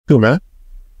Cool, man.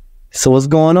 So what's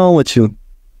going on with you?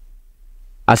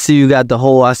 I see you got the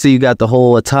whole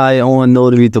attire on,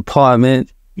 notary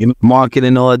department, you know,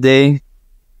 marketing all day.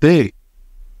 Hey.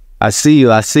 I see you.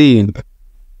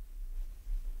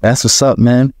 That's what's up,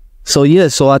 man. So yeah,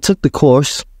 so I took the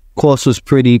course. Course was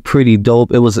pretty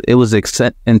dope. It was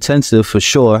intensive for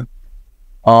sure.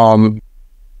 I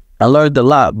learned a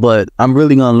lot, but I'm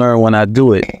really gonna learn when I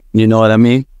do it. You know what I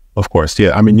mean? Of course,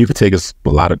 yeah. I mean, you could take a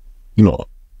lot of, you know, a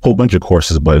whole bunch of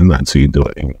courses, but not until you do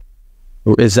it. You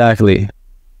know? Exactly.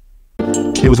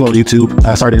 It was on YouTube.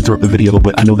 Sorry to interrupt the video,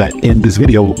 but I know that in this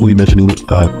video, we mentioned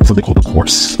something called a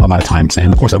course a lot of times.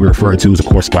 And the course that we're referring to is a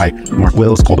course by Mark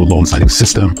Wells called the Loan Signing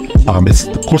System. It's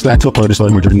the course that I took part of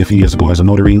journey a few years ago as a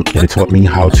notary, and it taught me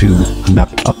how to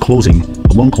conduct a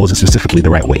loan closing specifically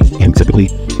the right way. And typically,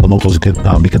 a loan closing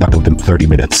can be conducted within 30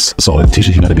 minutes. So it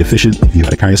teaches you how to be efficient, you got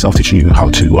to carry yourself, teaching you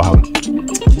how to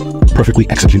perfectly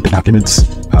execute the documents.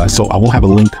 So I will have a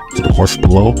link to the course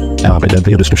below, in the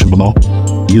video description below.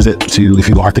 Use it to, if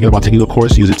you are thinking about taking a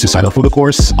course, use it to sign up for the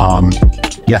course.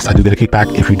 Yes, I do get a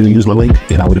kickback if you do use my link,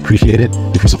 and I would appreciate it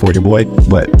if you support your boy.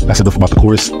 But that's enough about the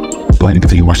course. Go ahead and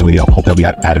continue watching the video. Hope that'll be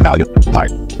added value. All right,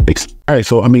 thanks. All right,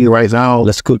 so I mean, right now,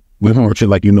 let's go. We're approaching,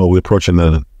 like, you know, we're approaching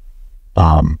the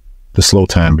slow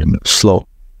time and slow.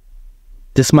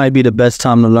 This might be the best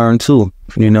time to learn too.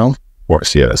 You know. Of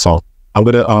course, yeah. So I'm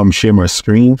gonna share my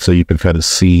screen so you can kind of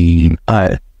see. All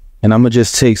right. And I'm gonna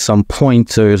just take some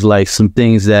pointers, like some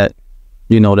things that,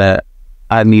 you know, that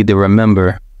I need to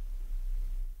remember.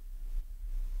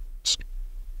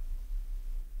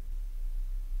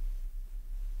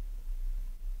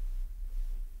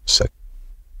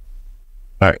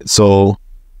 All right, so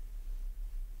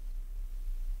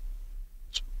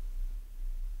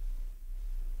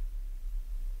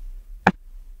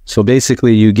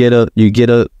basically you get a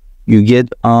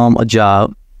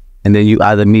job, and then you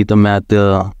either meet them at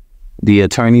the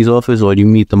attorney's office or you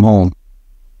meet them home.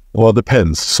 Well, it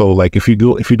depends. So like if you're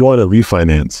doing a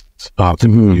refinance,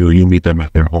 you meet them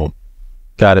at their home.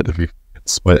 Got it.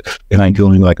 But if I'm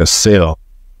doing like a sale,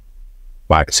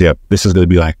 like, so yeah, this is going to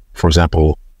be like, for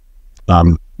example,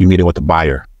 you meet it with the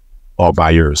buyer or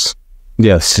buyers.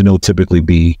 Yes. It'll typically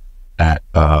be at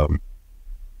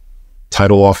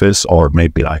title office, or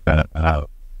maybe like a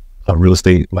real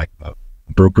estate, like a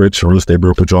real estate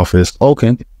brokerage office.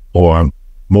 Okay. Or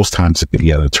most times it could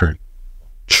be an attorney.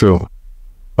 True.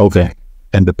 Okay.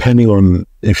 And depending on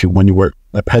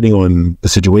depending on the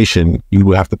situation, you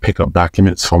will have to pick up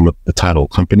documents from the title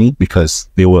company, because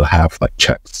they will have like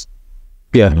checks.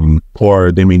 Yeah. Or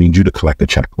they may need you to collect a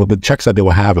check. Well, the checks that they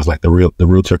will have is like the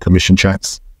realtor commission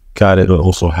checks. Got it. It'll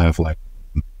also have like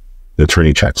the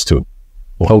attorney checks too.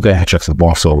 Okay. Checks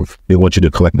involved. So they want you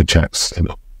to collect the checks, you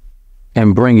know,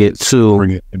 and bring it to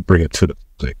the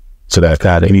thing, so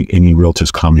that any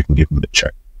realtors come, you can give them the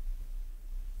check.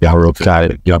 Yeah, realtors.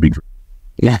 Got it. Y'all be great.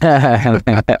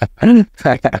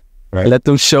 Right. Let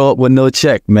them show up with no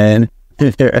check, man.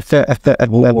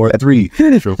 or 3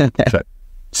 check.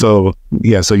 So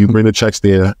yeah, so you bring the checks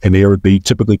there, and they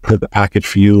typically print the package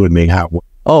for you, and they have.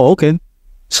 Oh, okay.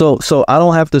 So I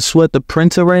don't have to sweat the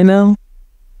printer right now,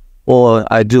 or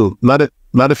I do. Not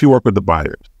if you work with the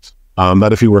buyers.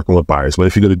 Not if you're working with buyers, but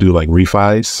if you're going to do like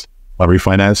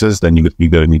refinances, then you're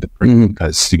going to need the printer,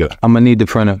 because I'm gonna need the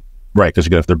printer. Right, because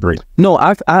you're going to have to bring. No,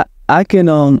 I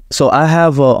can so I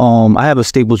have a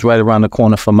Staples right around the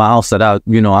corner from my house that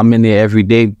I'm in there every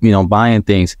day, buying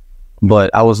things.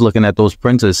 But I was looking at those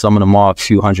printers, some of them are a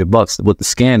few $100 with the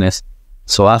scanners.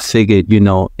 So I figured,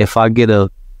 if I get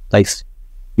I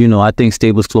think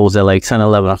Staples closed at like 10,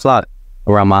 11 o'clock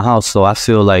around my house. So I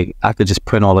feel like I could just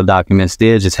print all the documents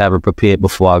there, just have it prepared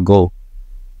before I go,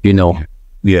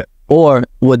 Yeah. Or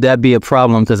would that be a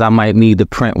problem because I might need to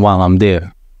print while I'm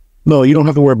there? No, you don't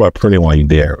have to worry about printing while you're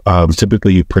there.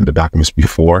 Typically you print the documents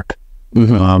before you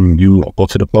go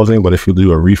to the closing, but if you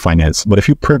do a refinance, but if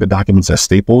you print the documents at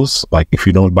Staples, like if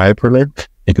you don't buy a printer,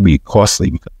 it could be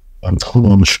costly. Shows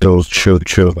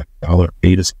like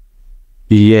 $1.08.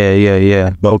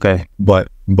 Yeah. Okay. But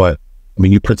I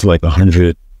mean, you print like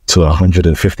 100 to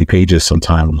 150 pages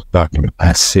sometimes document.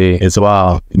 I see. It's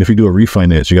wow. And if you do a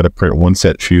refinance, you got to print one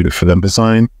set for them to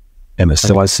sign, and a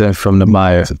set from the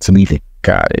buyer to leave it.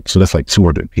 Got it. So that's like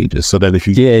 200 pages. So that if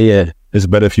you it's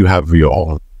better if you have your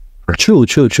own. True.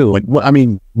 Like, well, I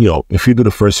mean, if you do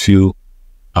the first few,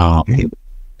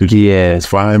 it's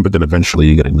fine, but then eventually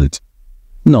you're gonna need.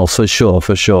 No, for sure.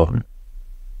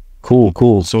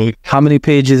 Cool. So how many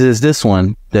pages is this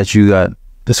one that you got?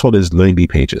 This one is 90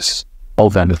 pages.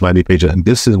 Okay. It's 90 pages, and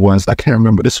this is ones I can't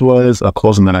remember. This was a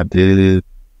closing that I did.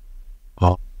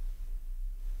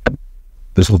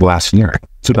 The this was last year,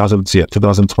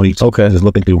 2022. Okay. Just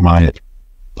looking through my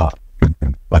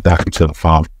document to the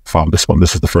file. This one,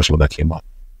 this is the first one that came up.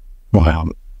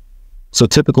 So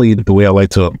typically, the way I like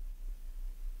to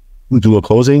do a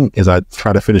closing is I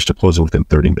try to finish the closing within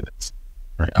 30 minutes.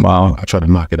 Right? Wow. I try to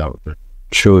knock it out.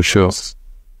 Sure.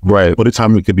 Right. But the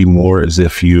time it could be more is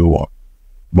if you are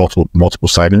multiple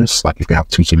signers, like if you have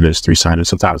 2 signers, 3 signers,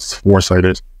 sometimes 4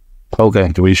 signers. Okay.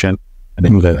 Situation, and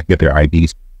then you get their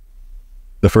IDs.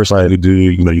 The first thing you do,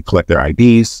 you collect their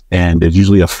IDs, and there's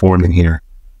usually a form in here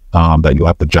that you'll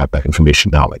have to jot that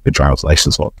information down, like the driver's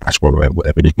license or passport or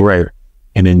whatever. Right.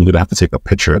 And then you're gonna have to take a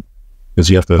picture because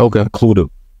you have to include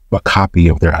a copy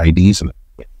of their IDs. All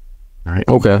right.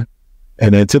 Okay.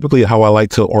 And then typically how I like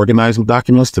to organize the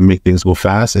documents to make things go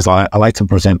fast is I like to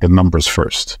present the numbers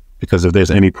first. Because if there's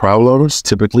any problems,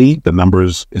 typically the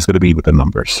numbers is going to be with the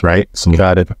numbers, right? So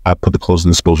got it. I put the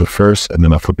closing disclosure first, and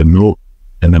then I put the note,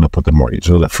 and then I put the mortgage.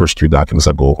 So the first 3 documents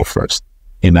I go over first.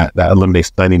 And that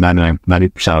eliminates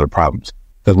 90% of the problems.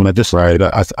 Because when I just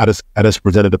I just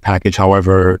presented the package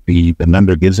however the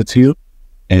lender gives it to you.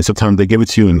 And sometimes they give it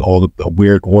to you in all the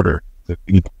weird order. The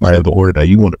order that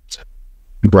you want it.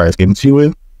 It's given to you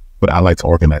in, but I like to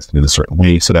organize it in a certain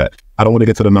way so that I don't want to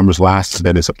get to the numbers last, and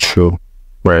then it's true.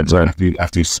 Right.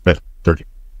 After you spend 30.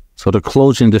 So the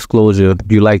closing disclosure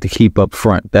you like to keep up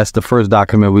front. That's the first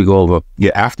document we go over. Yeah,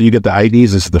 after you get the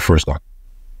IDs, this is the first document.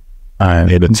 All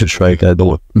right. And it's right.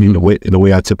 The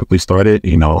way I typically start it,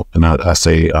 and I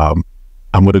say, I'm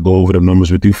going to go over the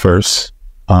numbers with you first,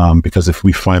 because if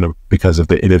we find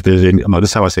if there's any, this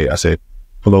is how I say it. I say,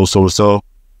 hello, so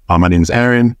my name is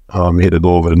Arron. I'm here to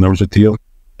go over the numbers with you.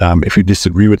 If you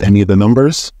disagree with any of the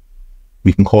numbers,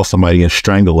 we can call somebody and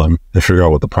strangle them and figure out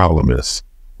what the problem is.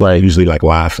 Right. I usually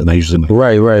laugh, and I usually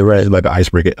right. Like an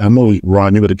icebreaker. I know,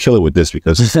 Ron, you're gonna kill it with this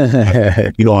because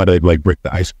you know how to break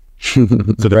the ice. So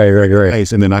right.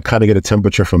 Ice, and then I kind of get a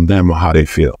temperature from them on how they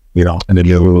feel, and then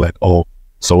they're like, oh,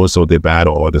 so they're bad,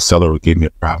 or the seller gave me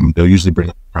a problem. They'll usually bring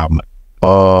up a problem.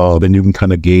 Then you can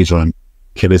kind of gauge on,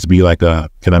 can this be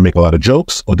can I make a lot of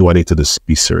jokes, or do I need to just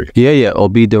be serious? Yeah, or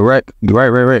be direct.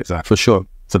 Right. Exactly. For sure.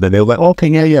 So then they're like, okay,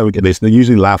 yeah. They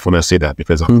usually laugh when I say that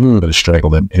because I'm going to strangle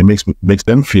them. And it makes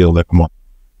them feel like I'm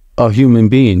a human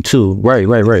being too. Right.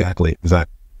 Exactly.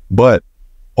 But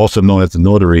also known as the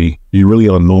notary, you're really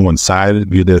on no one's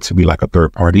side. You're there to be like a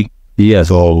third party. Yeah.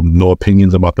 So no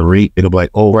opinions about the rate. It'll be like,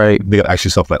 oh, right. They gotta ask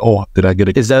yourself like, oh, did I get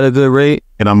it? Is that a good rate?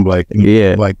 And I'm like,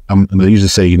 yeah. And they usually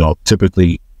say,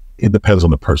 typically it depends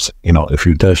on the person. If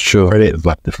you that's true. Credit, it's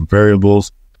like different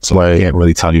variables. So I can't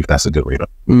really tell you if that's a good rate.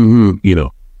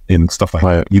 And stuff like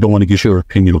that. You don't want to give your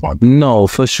opinion on it. No,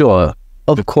 for sure.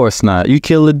 Of course not. You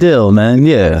kill the deal, man.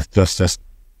 Yeah. Just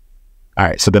all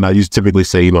right. So then I typically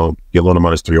say, your loan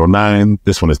amount is 309.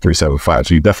 This one is 375.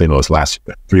 So you definitely know it's last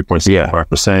year,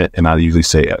 3.75%. And I usually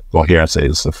say, I say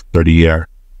it's a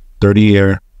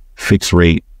 30-year fixed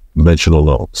rate conventional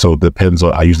loan. So it depends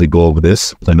on, I usually go over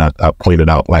this and I point it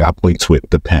out, I point to it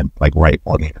with the pen, right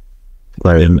on here.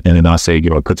 Right. And then I say,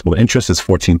 principal interest is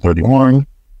 1431.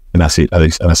 And I say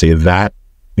that,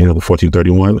 the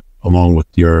 1431, along with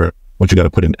what you got to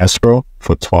put in escrow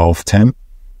for 1210.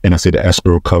 And I say the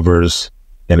escrow covers,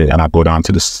 and I go down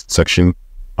to this section,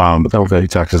 the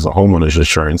taxes of homeowner's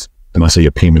insurance. And I say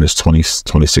your payment is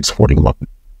 $26.41.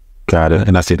 Got it.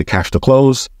 And I say the cash to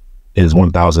close is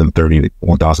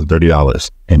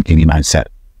 $1,030.89.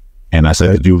 And I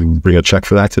said, did you bring a check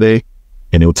for that today?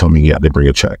 And it would tell me, yeah, they bring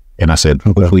a check. And I said,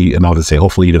 hopefully, and I'll just say,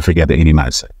 hopefully you didn't forget the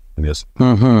 89 cents. Yes.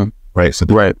 Right. So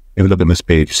if you look at this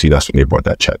page, you see that's when they brought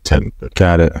that check, 10.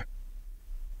 Got it.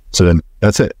 So then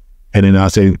that's it. And then I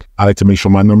say, I like to make sure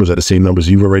my numbers are the same numbers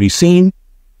you've already seen.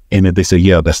 And then they say,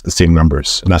 yeah, that's the same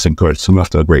numbers. And that's encouraged. So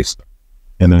after a great stuff.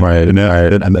 And then, I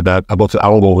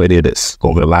don't go over any of this. Go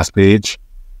over the last page.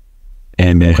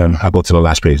 And then I go to the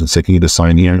last page and say, can you just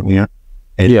sign here and here?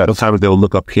 And sometimes they'll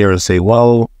look up here and say,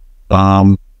 well,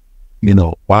 wow,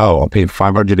 I'm paying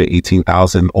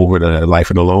 $518,000 over the life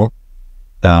of the loan.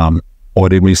 Or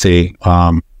they may say,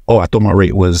 oh, I thought my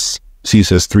rate was, she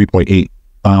says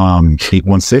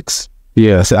 3.816.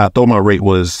 Yeah. I said, I thought my rate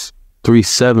was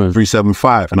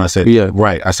 375. And I said, yeah,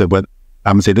 right. I said, but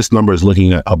I'm gonna say this number is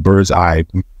looking at a bird's eye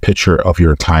picture of your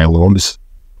entire loan. So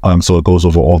it goes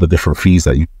over all the different fees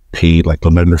that you paid, like the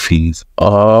lender fees.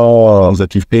 Oh,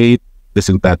 that you've paid. This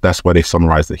and that. That's why they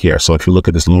summarized it here. So if you look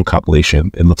at this loan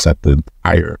calculation, it looks at the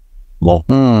entire loan.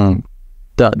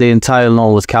 The entire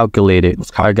loan was calculated.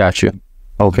 I got you.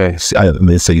 Okay.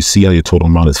 They say you see how your total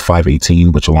amount is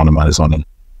 518, but your loan amount is on it,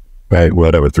 right?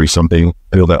 Whatever, 3 something. And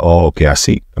you're like, oh, okay, I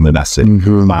see. And then that's it.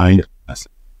 Fine. That's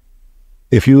it.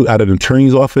 if you at an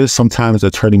attorney's office, sometimes the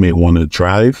attorney may want to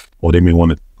drive, or they may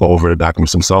want to go over the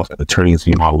documents themselves. The attorneys,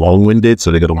 long-winded,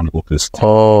 so they're gonna want to go through this.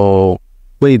 Oh,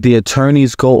 wait, the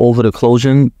attorneys go over the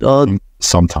closing?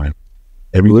 Sometime.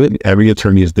 Every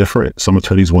attorney is different. Some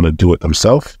attorneys want to do it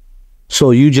themselves.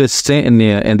 So you just sitting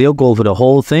there and they'll go over the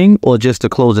whole thing, or just the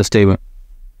closing statement?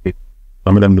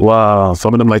 Some of them, wow.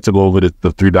 Some of them like to go over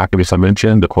the 3 documents I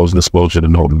mentioned: the closing disclosure, the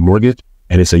note, and the mortgage,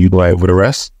 and they say you go over the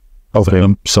rest. Okay.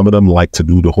 Some of them like to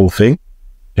do the whole thing,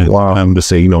 and I'm to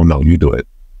say, no, you do it.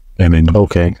 And then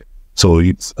so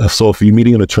if you're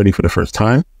meeting an attorney for the first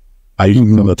time, I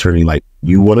usually tell the attorney, like,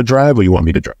 you want to drive or you want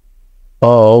me to drive?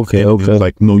 Oh, okay.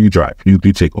 Like, no, you drive. You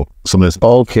take over. Some of this,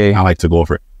 I like to go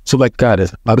over it. So, like, got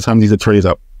it. A lot of times these attorneys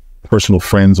are personal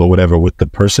friends or whatever with the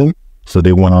person, so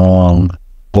they want to.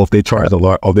 Well, if they charge a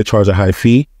lot, or they charge a high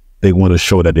fee, they want to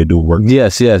show that they do work.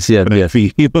 Yes.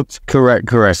 Fee.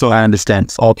 Correct. So I understand.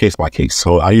 It's all case by case.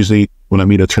 So I usually, when I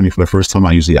meet an attorney for the first time,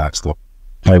 I usually ask them,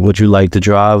 like, would you like to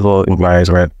drive or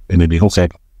right? And then they say,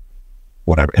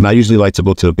 whatever. And I usually like to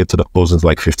get to the closings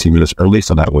like 15 minutes early,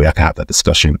 so that way I can have that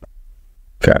discussion.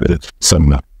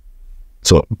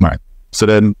 So right. So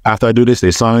then after I do this,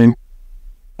 they sign.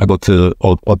 I go to,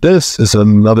 this is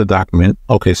another document.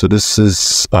 Okay, so this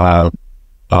is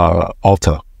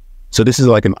Alta. So this is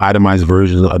like an itemized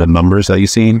version of the numbers that you've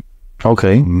seen.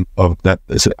 Okay. Of that,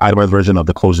 it's an itemized version of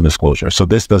the closing disclosure. So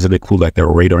this doesn't include like their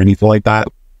rate or anything like that.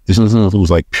 This includes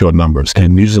like pure numbers,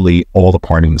 and usually all the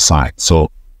parties sign.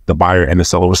 So the buyer and the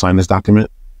seller will sign this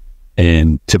document,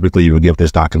 and typically you would give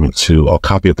this document a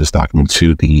copy of this document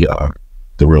to the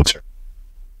realtor.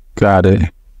 Got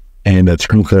it. And that's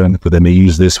okay. But then they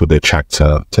use this with their check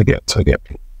to get.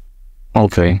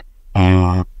 Okay.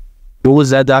 What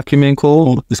was that document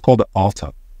called? It's called the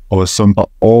Alta, or some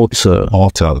Alta.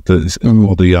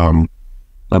 The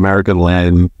American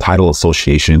Land Title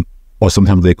Association, or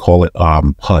sometimes they call it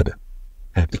HUD.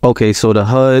 Okay, so the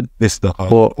HUD. It's the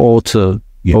HUD. Or Alta.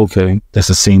 Yeah. Okay, that's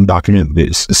the same document.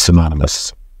 It's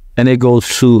synonymous. And it goes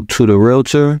to the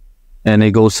realtor, and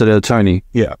it goes to the attorney.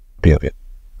 Yeah.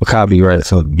 A copy, right?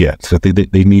 So so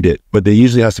they need it, but they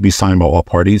usually has to be signed by all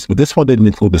parties. But this one didn't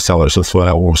include the seller, so that's why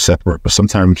I will separate. But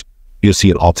sometimes you'll see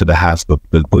an Alta that has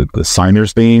the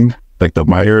signer's name, like the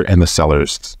buyer and the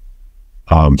seller's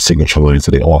signature line,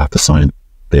 so they all have to sign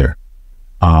there.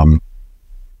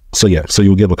 So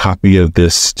you'll give a copy of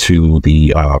this to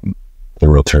the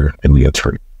realtor and the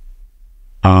attorney.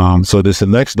 So the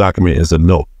next document is a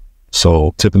note.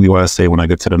 So typically what I say when I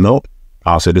get to the note,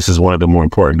 I'll say this is one of the more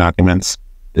important documents.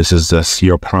 This is just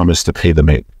your promise to pay the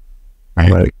mate.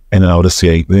 Right. And then I'll just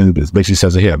say, then it basically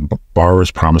says it here, borrower's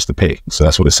promise to pay. So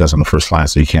that's what it says on the first line.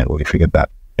 So you can't really forget that.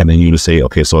 And then you just say,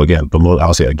 okay, so again,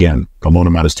 I'll say again, the loan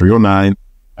amount is $309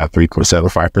 at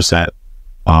 3.75%.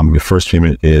 Your first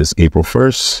payment is April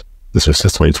 1st. This is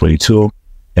 2022.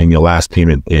 And your last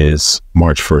payment is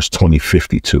March 1st,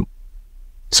 2052.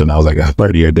 So now it's like a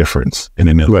 30-year difference. And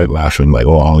then they're like laughing, like,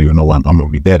 oh, I don't even know when I'm going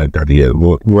to be dead in 30 years.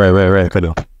 Right.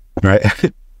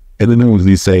 Right. And then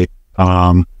they say,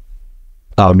 no,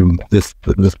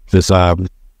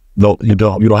 you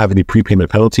don't have any prepayment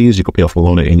penalties. You can pay off a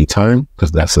loan at any time,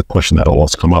 because that's a question that'll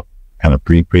also come up, kind of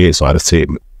pre-create. So I just say it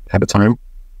at a time.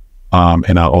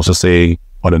 And I'll also say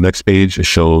on the next page, it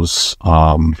shows,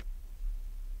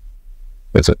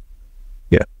 that's it.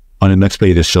 Yeah. On the next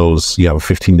page, it shows you have a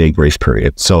 15-day grace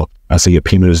period. So I say your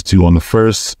payment is due on the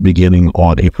 1st, beginning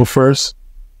on April 1st.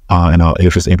 And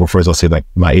if it's April 1st, I'll say like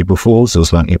my April Fools. So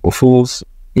it's not April Fools,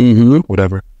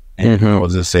 whatever. And I'll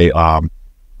just say,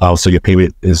 so your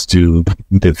payment is due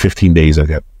within 15 days of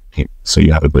that payment. So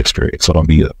you have a grace period. So don't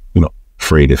be,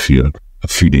 afraid if you're a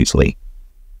few days late.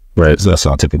 Right. So that's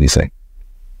what I'll typically say.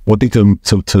 One thing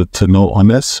to note on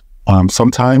this,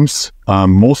 sometimes,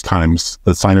 most times,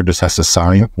 the signer just has to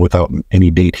sign without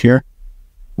any date here,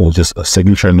 or just a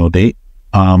signature and no date.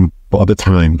 But other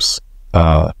times,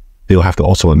 they'll have to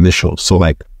also initial. So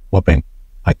like what bank?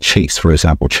 Like Chase, for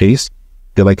example. Chase,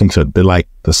 they like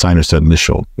the signers to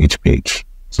initial each page.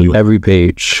 So every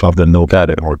page of the note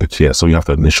mortgage. Yeah. So you have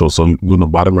to initial. So in the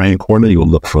bottom right hand corner, you will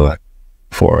look for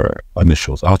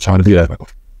initials. I'll try to do that.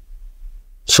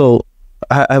 So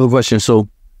I have a question. So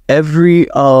every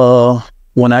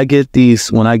when I get these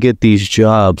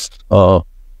jobs,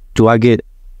 do I get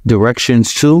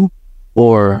directions too,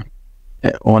 or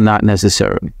not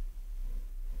necessarily?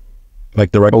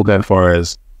 Like direct. Okay.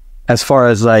 As far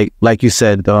as like you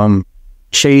said,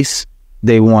 Chase,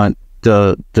 they want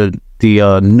the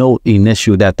note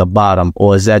initialed at the bottom,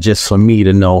 or is that just for me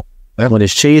to know when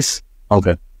it's Chase?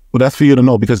 Okay. Well, that's for you to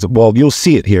know, because you'll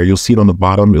see it here. You'll see it on the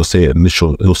bottom. You'll say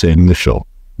initial. It'll say initial.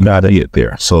 not it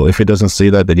there. So if it doesn't say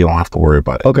that, then you don't have to worry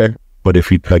about it. Okay. But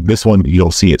if you like this one, you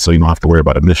don't see it, so you don't have to worry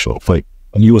about initial. Like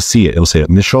you will see it, it'll say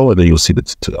initial, and then you'll see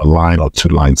a line or 2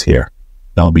 lines here.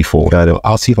 That'll be full. Got it.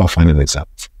 I'll see if I'll find an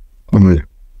example. Okay.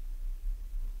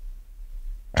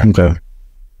 All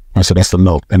right, so that's the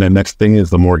note. And then next thing is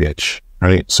the mortgage,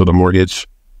 right? So the mortgage,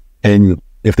 and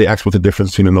if they ask what the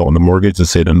difference between the note and the mortgage, they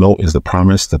say the note is the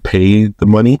promise to pay the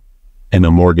money, and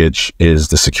the mortgage is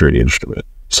the security instrument.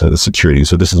 So the security.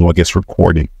 So this is what gets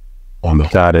recorded on the.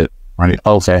 Got it. Right.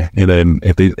 Okay. And then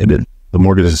if they, the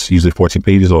mortgage is usually 14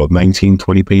 pages or 19,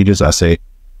 20 pages, I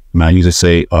usually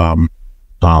say,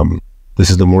 this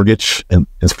is the mortgage, and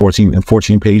it's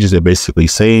 14 pages. They're basically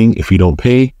saying if you don't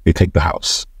pay, they take the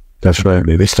house. That's right.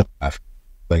 They still have,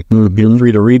 like, you're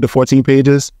free to read the 14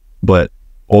 pages, but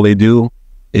all they do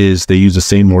is they use the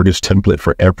same mortgage template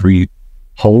for every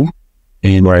home,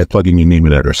 and plug in your name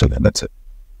and address, and then that's it.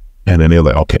 And then they're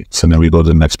like, okay, so now we go to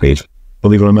the next page.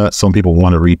 Believe it or not, some people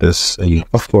want to read this, and you,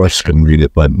 of course, can read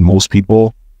it, but most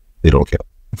people, they don't care.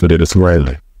 So they just write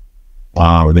it.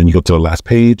 And then you go to the last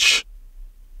page.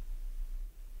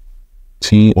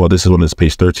 Well, this is when it's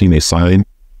page 13, they sign.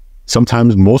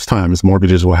 Sometimes, most times,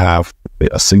 mortgages will have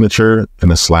a signature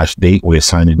and a /date where it's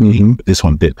signed in. But this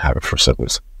one didn't have it for some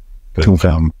reason.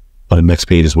 On the next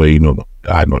page is where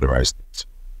I notarized it.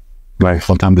 Right.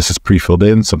 Sometimes this is pre-filled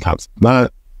in, sometimes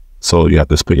not. So you have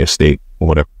to put your state or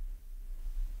whatever.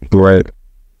 Right.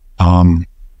 And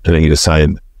then you just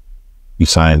sign.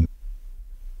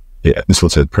 Yeah, this one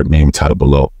said print name, title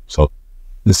below. So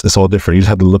it's all different. You just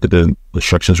have to look at the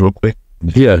instructions real quick.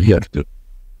 Yeah.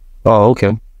 Oh,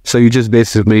 okay. So you just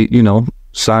basically,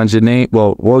 signed your name,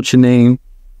 wrote your name,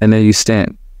 and then you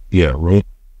stamp. Yeah, right.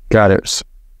 Got it.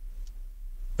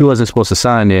 You wasn't supposed to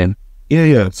sign then.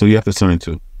 Yeah. So you have to sign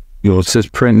too. It says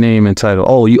print name and title.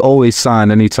 Oh, you always sign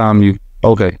anytime you,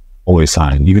 okay. Always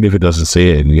sign. Even if it doesn't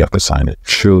say it, you have to sign it.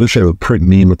 True. Let's have a print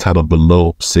name and title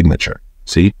below signature.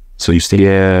 See? So you see.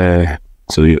 Yeah.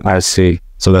 I see.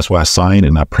 So that's why I sign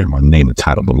and I print my name and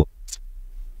title below.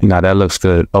 Now that looks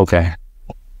good. Okay.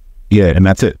 Yeah, and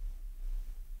that's it.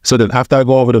 So then after I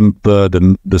go over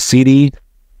the CD,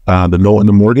 the note and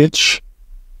the mortgage,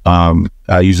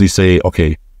 I usually say,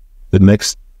 okay, the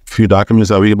next few documents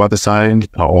that we're about to sign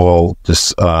are all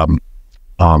just addendums.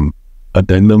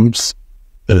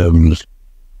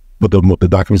 But the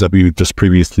documents that we just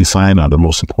previously signed are the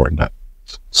most important.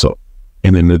 So,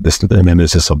 and then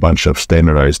there's just a bunch of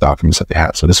standardized documents that they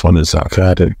have. So this one is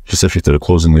specific to the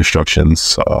closing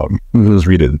instructions. Let's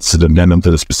read it. It's an addendum to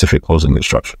the specific closing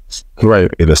instructions. Right.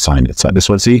 It is signed. It's this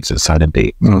one. See, it's sign and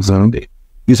date. Date.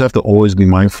 You just have to always be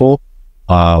mindful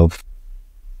of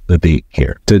the date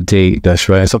here. The date. That's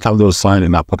right. Sometimes they'll sign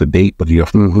and not put the date, but you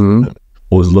have to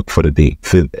always look for the date.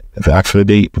 If it asks for the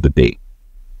date, put the date.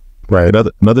 Right.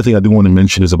 Another thing I do want to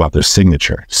mention is about their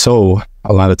signature. So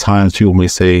a lot of times people may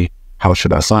say, how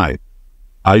should I sign?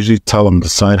 I usually tell them to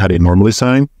sign how they normally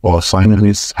sign, or sign at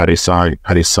least how they sign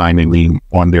and lean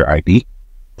on their ID,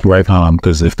 right?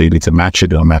 Because if they need to match it,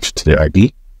 they'll match it to their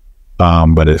ID.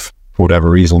 But if for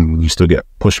whatever reason you still get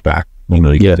pushback,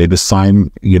 they just sign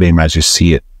your name as you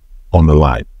see it on the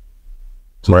line.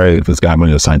 So, right? If this guy might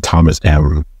have signed Thomas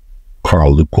M.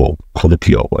 Carl Luco,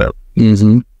 Colipio, whatever,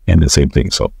 and the same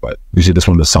thing. So, but usually this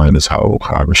one the sign is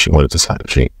however she wanted to sign the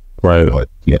chain, right? But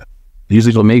yeah.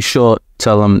 Usually, so make sure,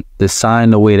 tell them to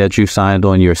sign the way that you signed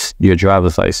on your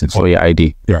driver's license or your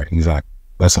ID. Right, exactly.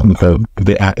 That's something.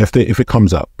 If it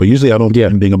comes up, but usually I don't do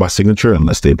anything about signature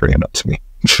unless they bring it up to me.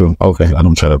 True. Okay. I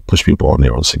don't try to push people on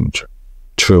their own signature.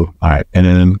 True. All right, and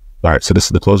then so this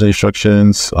is the closing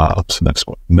instructions. So next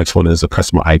one. Next one is a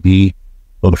customer ID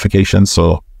notification.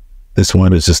 So this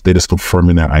one is they just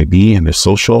confirming their ID and their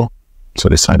social. So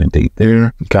they sign a date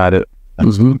there. Got it.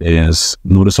 Is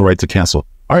notice of right to cancel.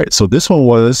 All right, so this one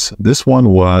was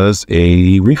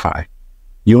a refi.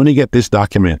 You only get this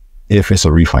document if it's a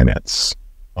refinance.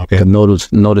 Okay. The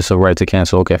notice of right to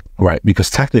cancel. Okay. Right, because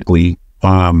technically,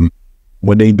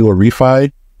 when they do a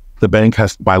refi, the bank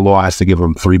by law has to give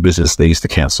them 3 business days to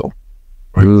cancel.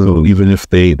 Right? So even if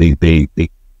they refi,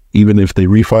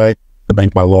 the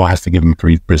bank by law has to give them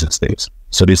 3 business days.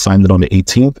 So they signed it on the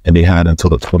 18th, and they had until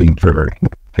the 23rd to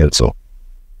cancel.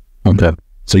 Okay.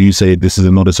 So you say this is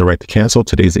a notice of right to cancel.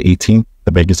 Today's the 18th.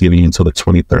 The bank is giving you until the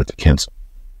 23rd to cancel.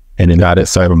 And then got it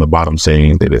signed on the bottom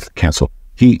saying that it's cancel.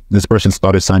 This person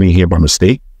started signing here by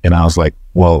mistake. And I was like,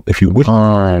 well, if you wish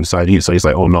to sign here. So he's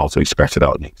like, oh no. So he scratched it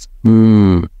out. Right.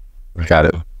 Got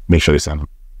it. Make sure you sign them.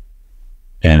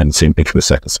 And then the same thing for the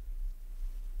seconds.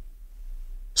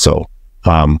 So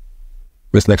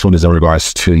this next one is in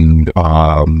regards to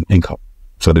income.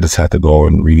 So they just have to go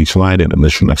and read each line and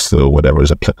initial next to whatever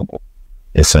is applicable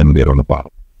and send it on the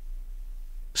bottom.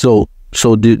 So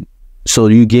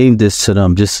you gave this to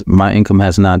them, just my income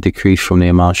has not decreased from the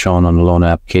amount shown on the loan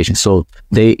application. So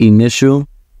they initial,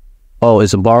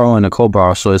 it's a borrower and a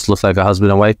co-borrower, so it looks like a husband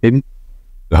and wife, maybe?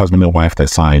 The husband and wife that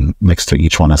sign next to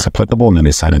each one that's applicable, and then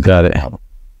they sign it. Got it. All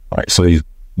right, so these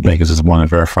bankers just want to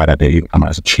verify that they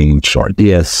has a change short.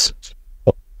 Yes.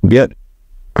 Yeah.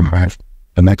 All right.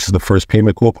 The next is the first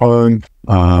payment coupon.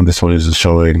 This one is just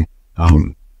showing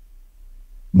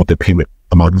what the payment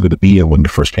amount is going to be and when the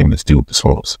first payment is due. This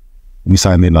was we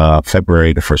signed in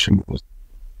February. The first payment was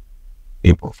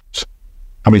April 1st.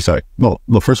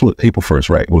 The first one was April 1st,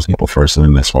 right? It was April 1st, and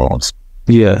then this one was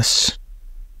yes.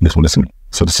 This one isn't.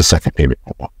 So this is the second payment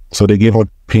coupon. So they give out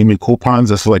payment coupons.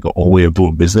 That's like an old way of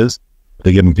doing business.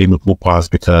 They give them payment coupons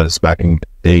because back in the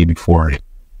day before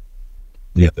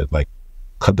they had to like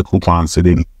cut the coupons, so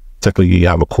they technically you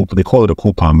have a coupon. They call it a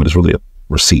coupon, but it's really a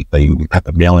receipt that you had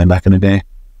to mail in back in the day.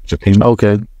 Your payment.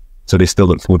 Okay. So they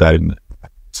still include that in.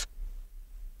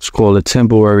 It's called a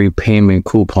temporary payment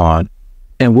coupon.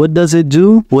 And what does it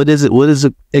do? What is it?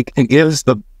 It gives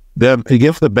the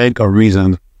bank a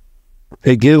reason.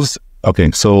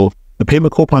 So the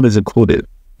payment coupon is included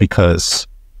because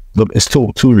it's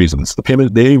two reasons.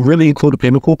 They really include the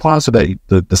payment coupon so that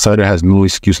the signer has no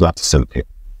excuse not to send the payment.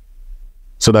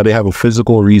 So that they have a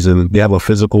physical reason, they have a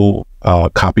physical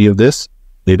copy of this.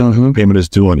 They don't the payment is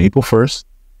due on April 1st.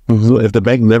 So if the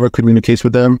bank never communicates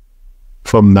with them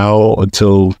from now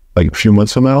until like a few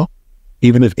months from now,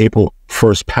 even if April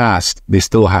 1st passed, they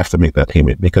still have to make that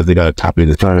payment because they got a copy of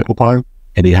the payment coupon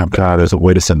and they have there's a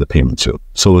way to send the payment to.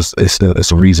 So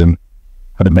it's a reason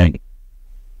for the bank.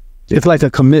 It's like a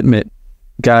commitment.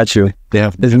 Got you.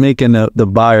 It's making the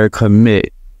buyer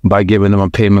commit by giving them a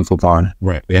payment coupon.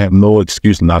 Right. They have no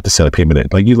excuse not to send a payment in.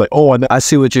 Like you're like, I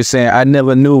see what you're saying. I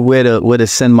never knew where to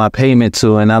send my payment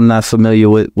to, and I'm not familiar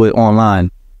with online.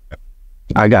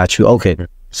 I got you. Okay.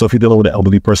 So if you're dealing with an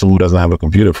elderly person who doesn't have a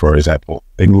computer, for example,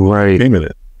 they can payment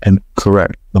it. And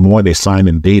correct. Number one, they signed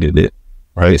and dated it,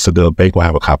 right? So the bank will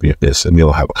have a copy of this, and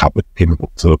they'll have a copy of the payment.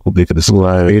 So they could just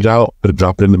page out,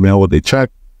 drop it in the mail with their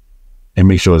check, and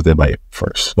make sure it's there by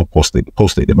April 1st. Or post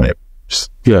date by April 1st.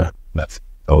 Yeah.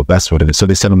 That's what it is. So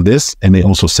they sent them this, and they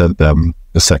also sent them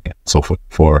the second. So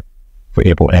for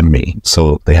April and May.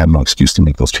 So they had no excuse to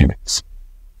make those payments.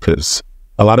 Because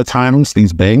a lot of times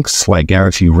these banks, like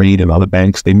Guarantee Rate and other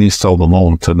banks, they may sell the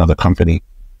loan to another company,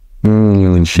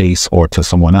 in Chase or to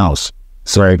someone else.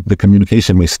 So the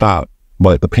communication may stop,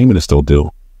 but the payment is still due,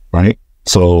 right?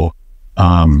 So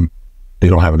they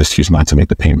don't have an excuse not to make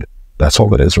the payment. That's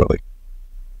all it is, really.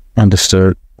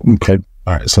 Understood. Okay.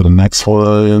 All right. So the next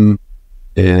one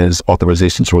is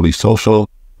authorization to release social.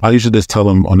 I usually just tell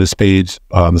them on this page,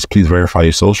 just please verify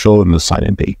your social and the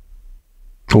sign-in date.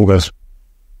 Cool, guys.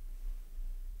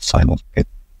 Sign on. Okay.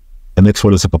 The next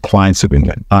one is a compliance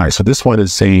agreement. All right. So this one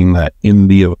is saying that in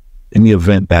the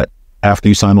event that after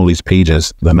you sign all these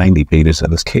pages, the 90 pages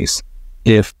in this case,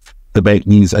 if the bank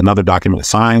needs another document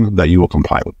signed, that you will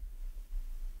comply with.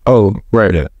 Oh,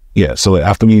 right. Yeah. So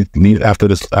after you leave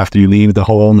the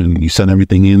home and you send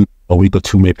everything in, a week or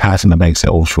two may pass and the bank say,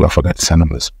 oh, shoot, I forgot to send them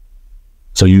this.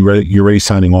 So you're already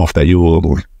signing off that you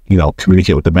will,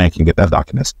 communicate with the bank and get that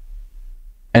document.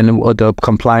 And the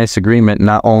compliance agreement,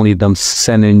 not only them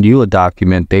sending you a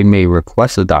document, they may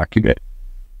request a document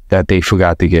that they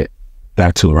forgot to get.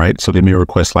 That too, right? So they may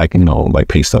request like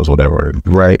pay stubs, whatever,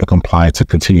 right? To comply to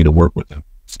continue to work with them.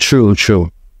 True.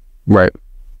 Right.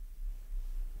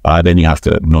 Then you have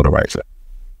to notarize it.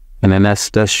 And then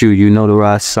that's you. You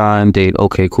notarize, sign, date.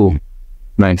 Okay, cool.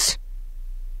 Nice.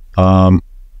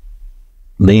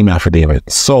 Name affidavit.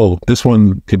 So this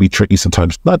one could be tricky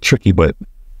sometimes. Not tricky, but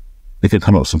it can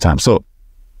come up sometimes. So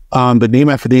the name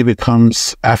affidavit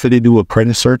comes after they do a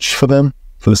credit search for them,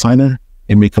 for the signer.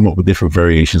 It may come up with different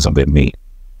variations of their name.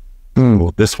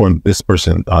 Well, this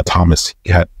person, Thomas,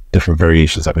 he had different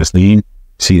variations of his name.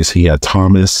 See, he had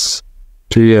Thomas.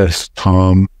 Yes.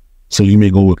 Tom. So you may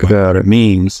go with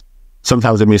names.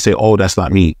 Sometimes they may say, oh, that's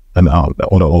not me. And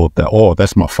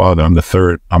that's my father. I'm the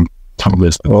third. I'm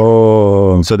Thomas.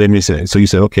 Oh. So they may say, so you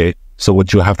say, okay. So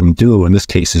what you have them do in this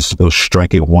case is they'll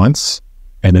strike it once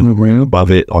and then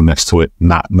above it or next to it,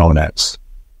 not known as.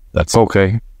 That's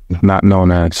okay. Not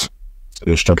known as. So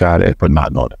they'll strike it, but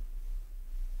not known as.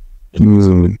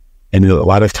 And a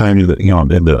lot of times, in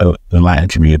the Latin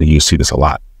community, you see this a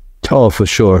lot. Oh, for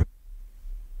sure.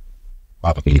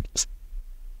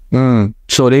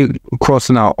 So they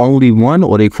crossing out only one,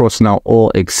 or they crossing out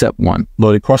all except one?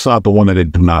 No, they crossing out the one that they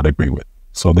do not agree with.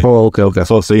 So okay.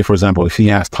 So say, for example, if he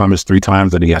has Thomas 3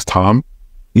 times and he has Tom,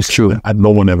 It's true. No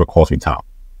one ever calls me Tom.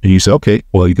 And you say, okay,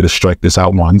 well, you could have strike this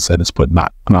out once and it's put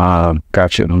not.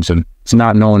 Gotcha. It's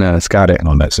not known as. Got it.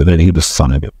 On that. So then he just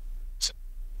signed it.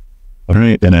 All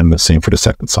right. And then the same for the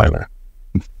second signer.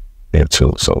 They have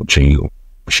two. So she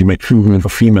made, for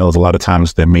females, a lot of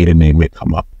times their maiden name may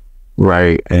come up.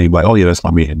 Right. And you're like, oh yeah, that's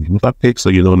my maiden name. Okay, so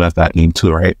you know that's that name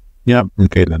too, right? Yeah.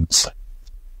 Okay, then.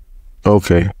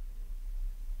 Okay.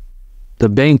 The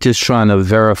bank just trying to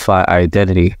verify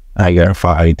identity.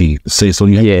 Verify ID. Say so.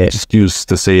 You have excuse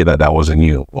to say that wasn't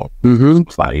you. Well,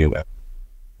 it's not you.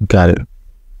 Got it.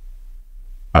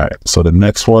 All right. So the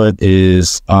next one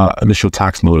is initial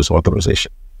tax notice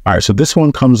authorization. All right. So this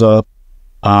one comes up.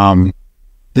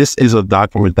 This is a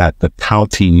document that the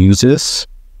county uses.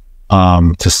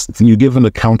 You're giving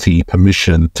the county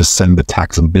permission to send the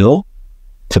tax bill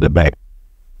to the bank.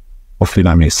 Hopefully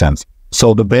that makes sense.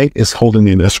 So the bank is holding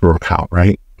an escrow account,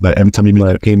 right? Like every time you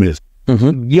make a payment,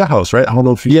 your house, right? I don't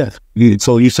know if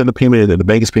so you send a payment and the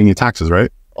bank is paying your taxes, right?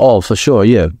 Oh, for sure.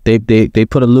 Yeah. They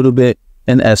put a little bit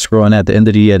in escrow, and at the end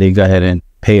of the year, they go ahead and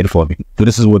pay it for me. So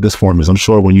this is what this form is. I'm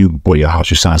sure when you bought your house,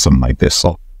 you signed something like this.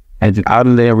 So and I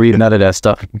didn't read none of that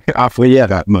stuff. But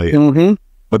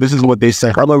this is what they say.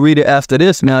 I'm gonna read it after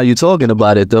this. Now you're talking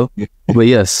about it though. But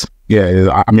yes.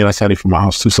 Yeah, I mean, I signed it from my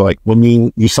house too. So like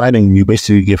when you're signing, you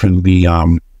basically giving the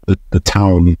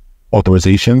town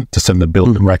authorization to send the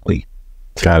bill directly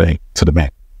to the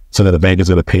bank. So that the bank is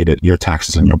gonna pay your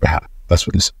taxes on your behalf. That's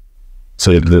what it is.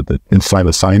 So the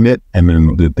insider signed it, and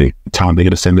then the town, they're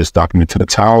gonna send this document to the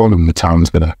town, and the town is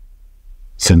gonna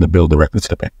send the bill directly to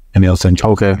the bank. And they'll send you.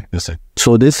 Okay.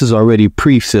 So this is already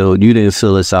pre-filled. You didn't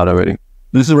fill this out already.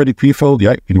 This is already pre-filled.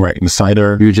 Yeah, you write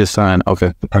insider. You just signed.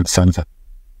 Okay. The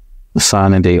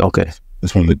sign and date. Okay.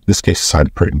 This one, this case,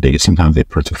 signed print and date. Sometimes they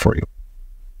print it for you.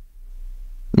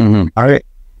 All right.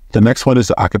 The next one is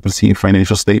the occupancy and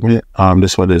financial statement.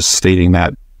 This one is stating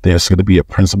that there's going to be a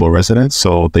principal residence,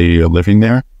 so they are living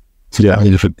there. So yeah,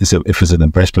 if it's an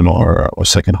investment or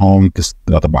second home,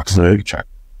 the other boxes are you check.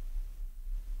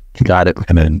 Got it.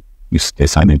 And then they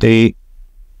sign the date.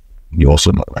 You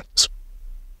also notarize.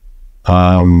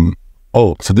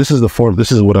 So this is the form.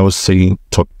 This is what I was talking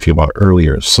to you about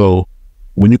earlier. So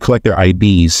when you collect their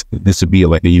IDs, this would be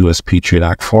like a US Patriot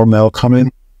Act form that'll come in.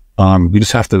 You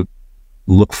just have to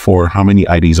look for how many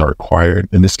IDs are required.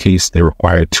 In this case, they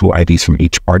require 2 IDs from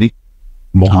each party.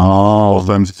 Most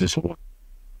times it's just one.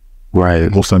 Right.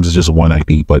 Most times it's just 1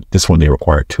 ID, but this one they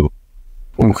require 2.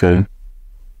 Okay.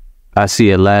 I see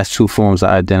it. Last 2 forms of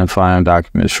identifying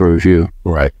documents for review.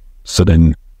 Right. So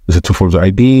then there's 2 forms of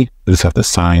ID. They just have to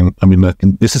sign. I mean,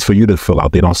 this is for you to fill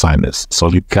out. They don't sign this. So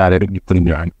you got it. You put in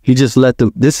your ID. He just let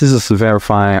them. This is a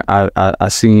verifying. I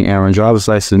seen Arron driver's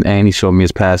license, and he showed me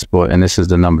his passport, and this is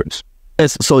the numbers.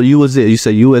 So you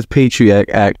said U.S. Patriot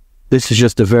Act. This is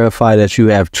just to verify that you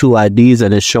have 2 IDs,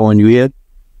 and it's showing you here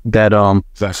that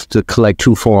to collect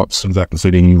 2 forms. Exactly.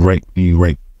 So then you rate.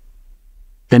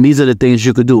 And these are the things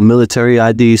you could do: military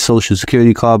ID, Social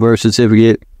Security card, birth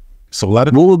certificate. So a lot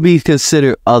of what would be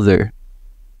considered other?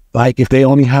 Like if they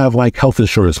only have like health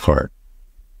insurance card.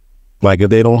 Like if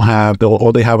they don't have,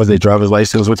 all they have is their driver's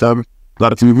license with them. A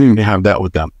lot of times they have that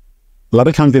with them. A lot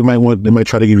of times they might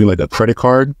try to give you like a credit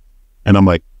card, and I'm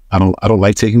like, I don't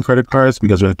like taking credit cards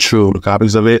because we have true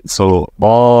copies of it. So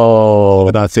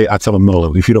but I tell them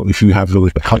no. If you have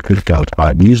really health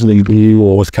card, usually you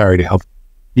always carry the health.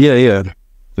 Yeah.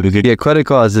 Credit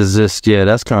cards is just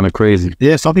that's kind of crazy.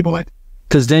 Yeah, some people like.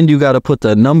 Because then you got to put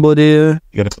the number there.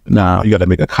 You got to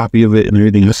make a copy of it and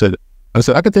everything. I said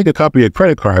I could take a copy of your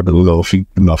credit card, but if you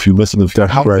listen to that,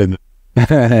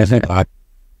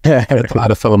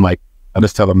 I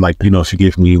just tell them like, she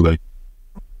gave me like,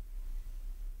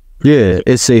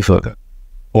 it's safer.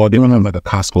 Or they don't have like a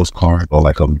Costco's card or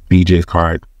like a BJ's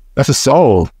card. That's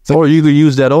or you could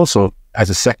use that also as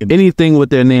a second. Anything with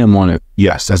their name on it.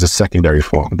 Yes, as a secondary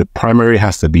form. The primary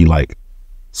has to be like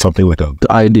something like the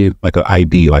ID, like an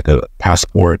ID, like a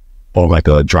passport or like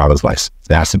a driver's license.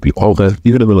 It has to be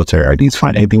even the military IDs.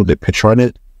 Fine, anything with a picture on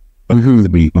it, but it has to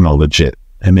be legit.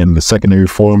 And then the secondary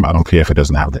form, I don't care if it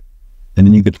doesn't have it. And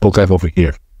then you get book over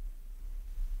here.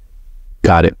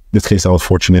 Got it. In this case, I was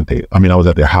fortunate. I was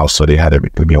at their house, so they had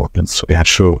everything open. So they had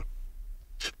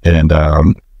and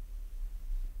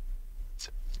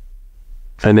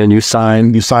then you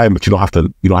sign, but you don't have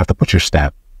to put your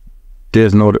stamp.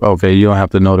 There's you don't have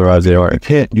to notarize it.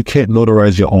 Right? You can't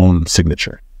notarize your own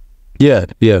signature. Yeah.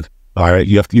 All right,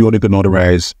 you only can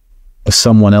notarize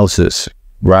someone else's.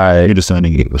 Right. You're just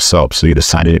signing it yourself, so you just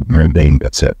sign it and everything.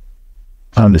 That's it.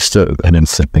 Understood. And then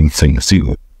saying see,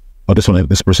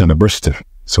 this person had a birth certificate,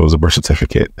 so it was a birth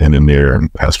certificate, and then their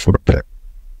passport there.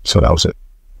 So that was it.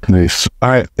 Nice. All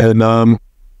right. And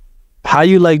how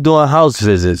you like doing house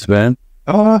visits, man?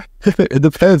 it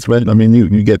depends, man. I mean,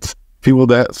 you get people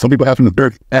that some people have to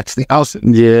dirt that's the house.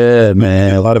 Yeah,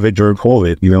 man. A lot of it during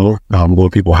COVID, you know, going to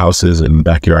people's houses and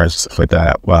backyards and stuff like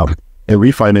that. Wow. And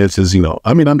refinances, you know,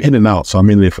 I mean, I'm in and out, so I'm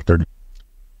in there for 30.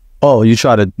 Oh, you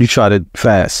try to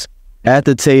fast at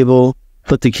the table,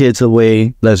 put the kids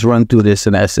away. Let's run through this,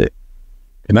 and that's it.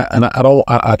 And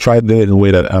I try to do it in a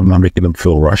way that I'm not making them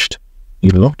feel rushed,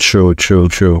 you know? True.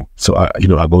 So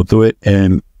I go through it,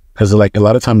 and because like a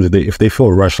lot of times if they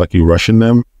feel rushed, like you're rushing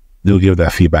them, they'll give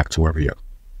that feedback to whoever you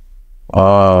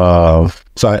are.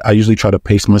 So I usually try to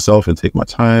pace myself and take my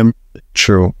time.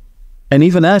 True. And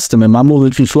even ask them, am I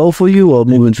moving too slow for you or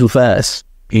moving too fast?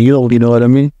 You know what I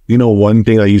mean? You know, one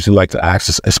thing I usually like to ask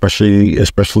is,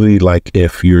 especially like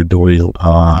if you're doing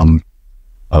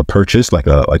a purchase, like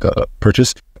a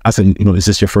purchase, I said, you know, is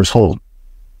this your first home?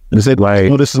 And they said, like,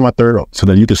 no, this is my third home. So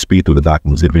then you can speed through the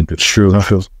documents. If it's true,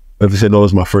 if they said, no,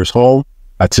 it's my first home,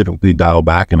 I typically dial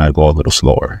back and I go a little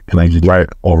slower. And I just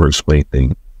over explain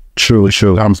things. True.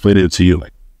 I'm explaining it to you,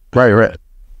 like, right.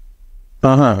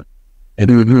 And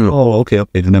oh, okay,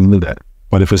 and then do that.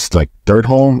 But if it's like third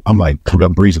home, I'm like,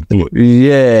 I'm breezing through it.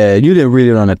 Yeah, you didn't read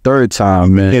it on the third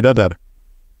time, man. Yeah, that.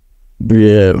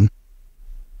 Yeah.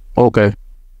 Okay.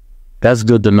 That's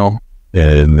good to know.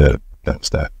 And that's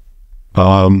that.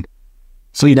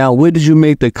 So now, where did you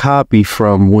make the copy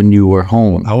from when you were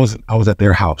home? I was at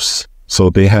their house.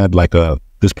 So they had like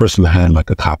this person had like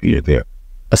a copy of there.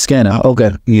 A scanner,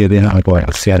 okay. Yeah, they had like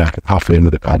a scanner, I could copy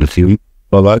into the copy.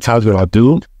 But a lot of times what I'll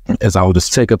do is I will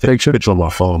just take a picture on my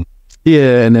phone.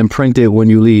 Yeah, and then print it when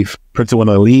you leave. Print it when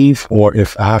I leave, or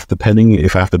if I have to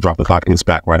drop the documents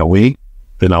back right away,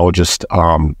 then I will just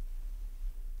send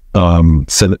an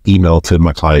email to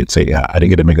my client, say, yeah, I didn't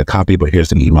get to make a copy, but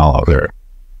here's an email of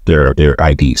their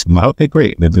IDs. I'm like, okay,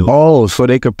 great. Oh, so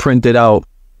they could print it out.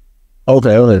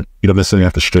 Okay. You don't necessarily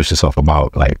have to stress yourself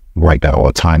about like write that all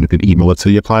the time. You can email it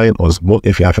to your client, or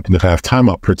if you have time,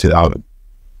 I'll print it out and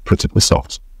print it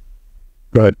myself.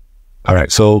 Right. All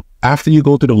right. So after you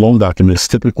go through the loan documents,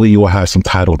 typically you will have some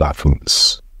title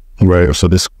documents. Right. So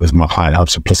this is my client out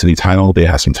Simplicity Title. They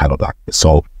have some title documents.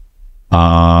 So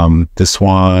this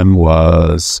one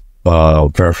was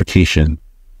verification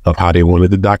of how they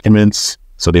wanted the documents.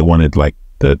 So they wanted like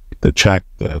the check,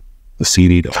 the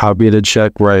CD, the copy of the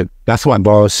check, right? That's why I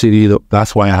borrowed CD.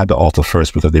 That's why I had the alter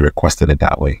first, because they requested it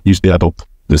that way. Usually I don't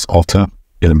this alter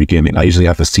in the beginning. I usually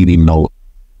have the CD note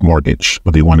mortgage,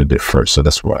 but they wanted it first, so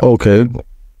that's why. Okay.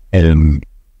 And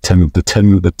the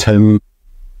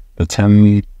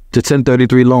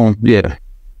 1033 loan, yeah,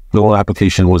 the whole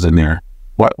application was in there.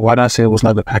 Why did I say it was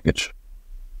not the package?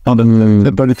 On the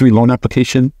 1033 loan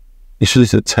application, it should have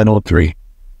said 1003.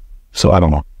 So I don't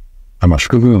know. I'm not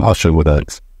sure. I'll show you what that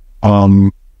is.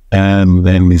 And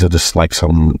then these are just like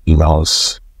some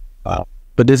emails.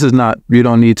 But this is not, you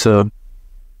don't need to,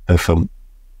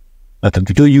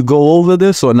 do you go over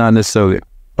this or not necessarily?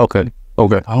 Okay.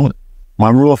 My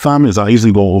rule of thumb is I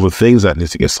usually go over things that need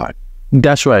to get signed.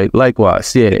 That's right.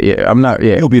 Likewise. Yeah. I'm not,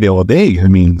 You'll be there all day. I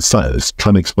mean, it's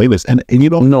trying to explain this. And you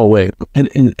don't. No way.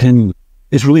 And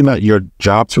it's really not your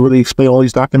job to really explain all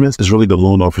these documents. It's really the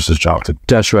loan officer's job to.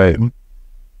 That's right.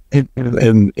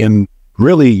 And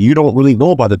really, you don't really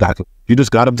know about the document. You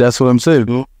just got them. That's what I'm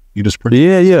saying. You just pretty.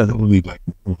 Yeah. Really like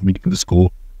me to the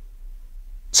school.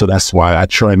 So that's why I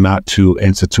try not to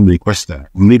answer too many questions that I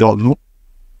really don't know.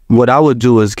 What I would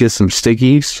do is get some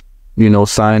stickies,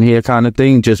 sign here kind of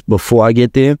thing, just before I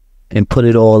get there, and put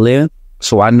it all in,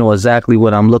 so I know exactly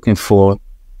what I'm looking for,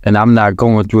 and I'm not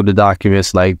going through the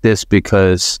documents like this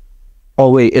because, oh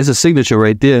wait, it's a signature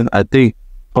right there, I think.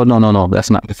 Oh no, that's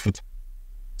not. This is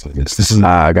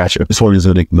I got you. This one is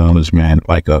an acknowledgement,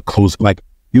 like a close, like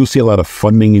you'll see a lot of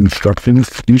funding instructions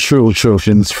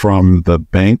from the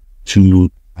bank to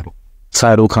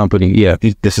title company. Yeah,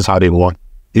 this is how they want.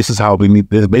 This is how we need.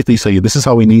 They basically say this is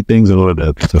how we need things in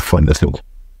order to fund this,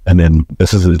 and then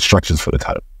this is the instructions for the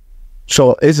title.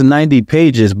 So it's 90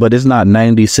 pages, but it's not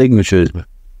 90 signatures.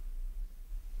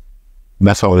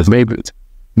 That's how it is.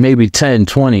 Maybe 10,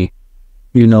 20.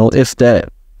 If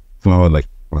that. Well, like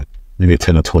maybe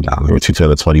 10 or 20, or 10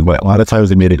 or 20. But a lot of times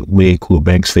they made it way cool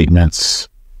bank statements.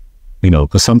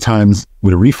 Because sometimes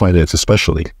with a refinance,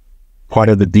 especially, part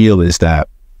of the deal is that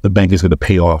the bank is going to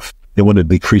pay off. They want to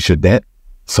decrease your debt.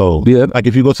 So, yeah, like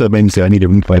if you go to the bank and say, I need a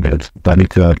refinance, I need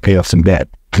to pay off some debt.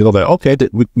 They'll be like, okay,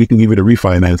 we can give you the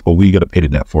refinance, but we got to pay the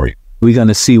debt for you. We're going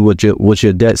to see what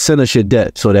your debt, send us your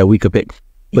debt so that we could pay.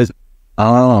 But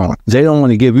they don't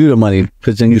want to give you the money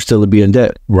because then you still be in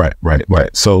debt. Right.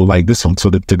 So like this one, so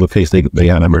the particular case, they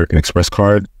had an American Express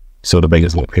card. So the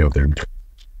bankers won't pay off their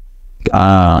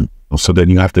so then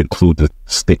you have to include the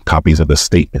copies of the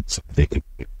statements. They can,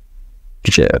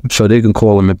 yeah, so they can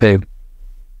call them and pay.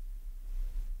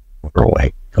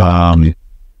 Right.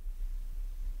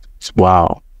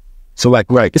 Wow. So like,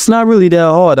 right. It's not really that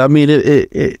hard. I mean,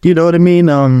 it you know what I mean?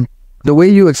 The way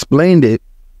you explained it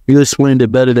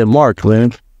better than Mark,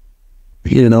 man.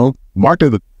 You know? Mark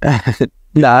is the...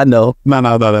 Nah, I know.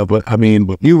 No, but I mean...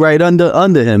 But, you right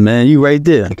under him, man. You right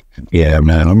there. Yeah,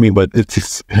 man. I mean, but it's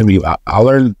just... I mean, I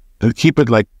learned to keep it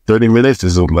like 30 minutes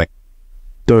is like...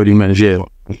 30 minutes, yeah.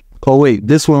 Oh, wait.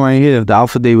 This one right here, the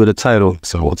affidavit with the title.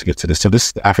 So let's get to this. So this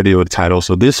is the affidavit with the title.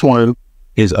 So this one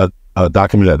is a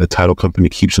document that the title company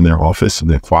keeps in their office and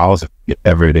their files if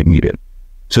ever they need it.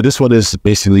 So this one is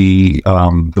basically...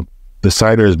 the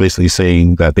signer is basically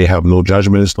saying that they have no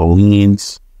judgments, no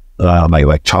liens,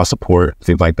 like child support,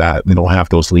 things like that. They don't have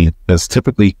those liens. That's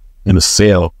typically in a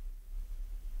sale.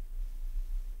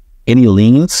 Any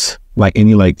liens, like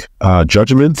any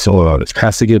judgments, or it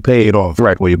has to get paid off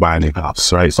right when you're buying a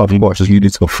house, right? So of course you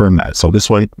need to confirm that. So this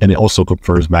one, and it also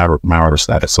confirms marital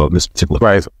status. So in this particular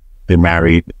case, they're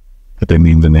married, but their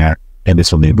names in there, and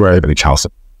this one they have child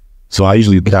support. So I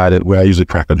usually got it where I usually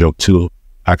crack a joke too.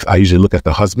 I usually look at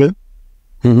the husband.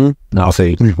 And I'll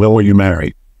say, when were you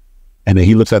married? And then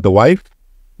he looks at the wife,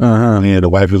 and the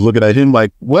wife is looking at him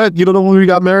like, "What? You don't know when we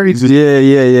got married?"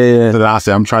 Yeah. And then I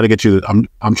say, "I'm trying to get you.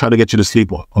 I'm trying to get you to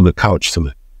sleep on the couch." So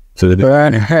then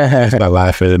they start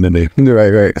laughing, and then they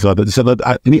right. So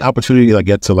any opportunity I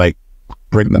get to like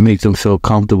make them feel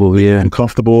comfortable, and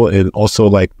comfortable, and also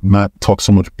like not talk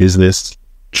so much business.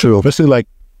 True, especially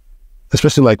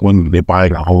like when they're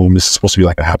buying a home. This is supposed to be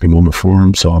like a happy moment for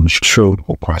them. So I'm sure the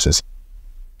whole process.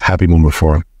 Happy moment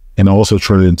for him. And I also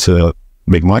trying to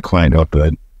make my client out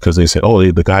good because they said,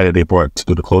 oh, the guy that they brought to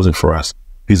do the closing for us,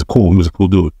 he was a cool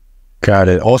dude. Got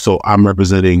it. Also, I'm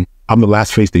the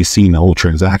last face they see in the whole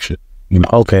transaction. You know?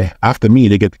 Okay. After me,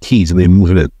 they get the keys and they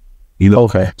move it. You know?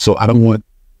 Okay. So I don't want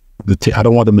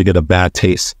them to get a bad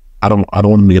taste. I don't want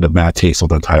them to get a bad taste of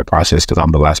the entire process because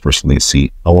I'm the last person they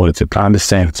see. I want it to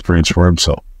understand experience for him.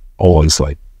 So always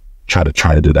like try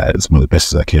to do that as much the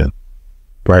best as I can.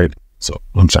 Right. So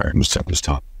I'm sorry, I'm just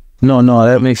talking. No,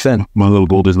 that makes sense. My little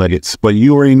golden nuggets, but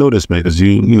you already know this, man, because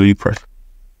you press.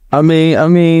 I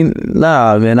mean,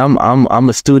 nah, man, I'm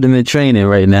a student in training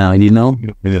right now. You know,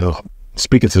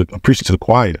 preaching to the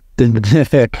choir.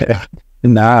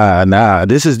 Nah.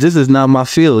 This is not my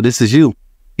field. This is you.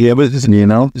 Yeah, but it's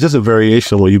just a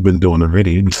variation of what you've been doing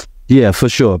already. Yeah, for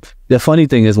sure. The funny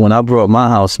thing is, when I brought my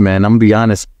house, man, I'm gonna be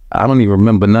honest, I don't even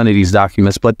remember none of these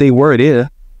documents, but they were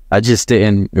there. I just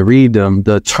didn't read them.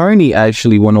 The attorney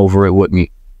actually went over it with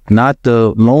me, not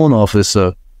the loan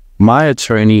officer, my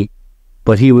attorney,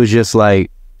 but he was just like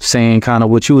saying kind of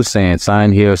what you were saying,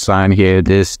 sign here,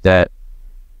 this, that,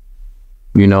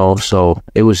 so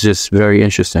it was just very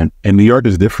interesting. And New York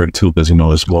is different too, because,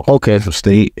 it's more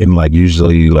state, and like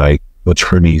usually like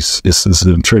attorneys, it's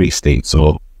an attorney state.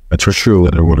 So that's for sure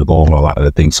that they're going to go over a lot of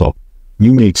the things. So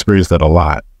you may experience that a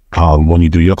lot. When you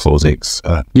do your closings,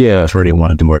 attorney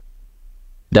want to do it.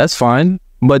 That's fine.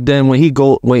 But then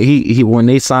when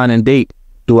they sign and date,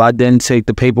 do I then take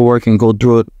the paperwork and go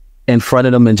through it in front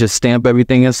of them and just stamp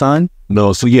everything and sign?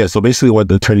 No. So so basically, what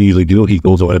the attorney usually do, he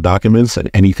goes over the documents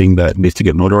and anything that needs to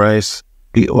get notarized.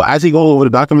 As he goes over the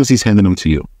documents, he's handing them to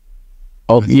you.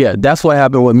 Oh yeah, that's what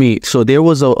happened with me. So there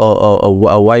was a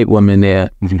white woman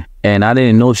there, and I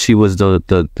didn't know she was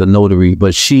the notary,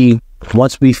 but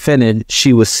once we finished,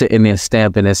 she was sitting there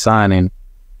stamping and signing,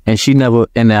 and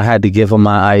I had to give her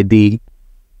my ID,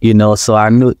 so I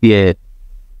knew,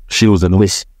 she was a notary.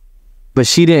 But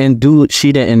she didn't do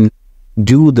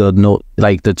the note,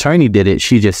 like the attorney did it.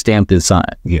 She just stamped and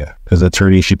signed. Yeah, because the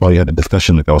attorney, she probably had a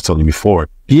discussion like I was telling you before.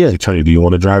 Yeah. The attorney, do you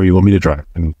want to drive or you want me to drive?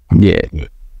 And,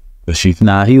 But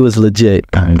he was legit.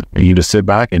 And you just sit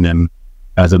back, and then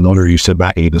as a notary, you sit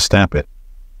back and you just stamp it.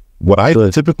 What I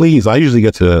typically is I usually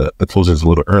get to the closings a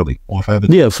little early. Or if I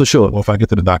have for sure. Or if I get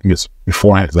to the documents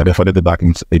beforehand, like if I did the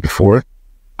documents the day before,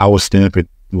 I will stamp it.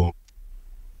 Oh,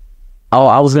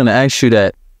 I was going to ask you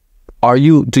that.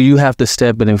 Do you have to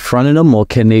stamp it in front of them, or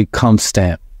can they come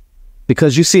stamp?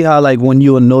 Because you see how like when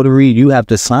you're a notary, you have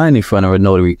to sign in front of a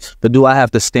notary. But do I have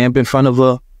to stamp in front of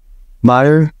a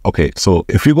buyer? Okay, so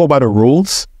if you go by the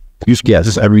rules, you should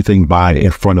just everything by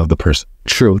in front of the person.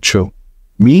 True.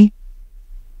 Me,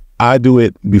 I do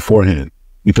it beforehand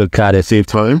because it save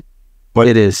time. But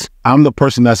it is. I'm the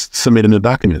person that's submitting the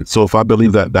document. So if I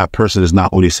believe that person is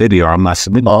not who they say they are, I'm not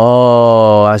submitting.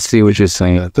 Oh, I see what you're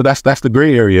saying. So that's the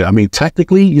gray area. I mean,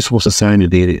 technically, you're supposed to sign and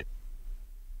date it.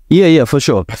 Yeah, for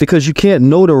sure. Because you can't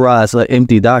notarize an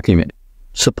empty document,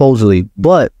 supposedly.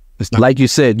 But like you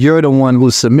said, you're the one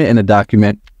who's submitting a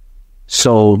document.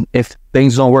 So if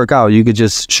things don't work out, you could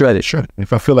just shred it. Sure.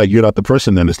 If I feel like you're not the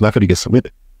person, then it's not going to get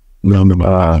submitted.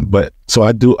 But so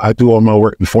I do all my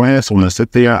work beforehand. So when I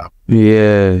sit there,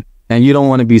 yeah, and you don't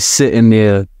want to be sitting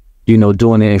there, you know,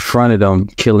 doing it in front of them,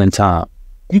 killing time.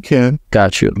 You can.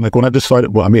 Got you. Like when I just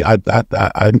started, well, I mean, I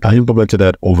implemented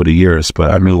that over the years, but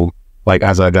I knew, like,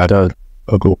 as I got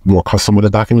more custom with the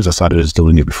documents, I started just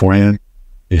doing it beforehand.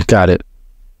 Got it.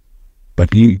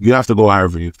 But you have to go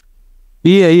however you.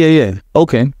 Yeah.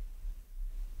 Okay.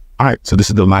 All right. So this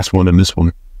is the last one, and this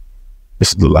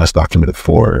is the last document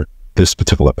for this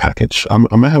particular package. I'm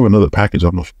gonna have another package. I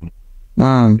don't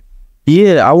know.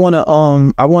 Yeah, I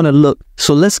wanna look.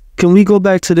 So can we go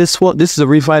back to this one? This is a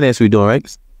refinance we're doing,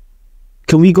 right?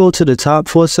 Can we go to the top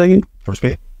for a second? First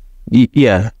page?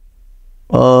 Yeah.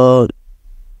 The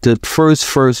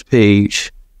first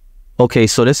page. Okay,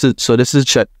 so this is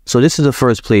check. So this is the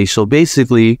first page. So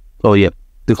basically, the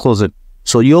closer.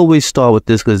 So you always start with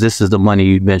this because this is the money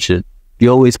you mentioned. You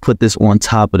always put this on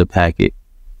top of the packet.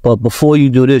 But before you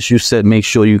do this, you said make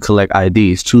sure you collect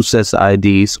IDs, 2 sets of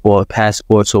IDs or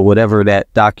passports or whatever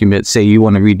that document say you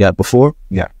want to read that before.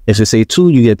 Yeah. If it say 2,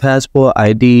 you get passport,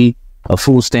 ID, a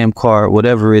full stamp card,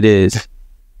 whatever it is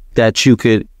that you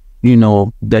could,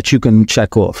 that you can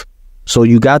check off. So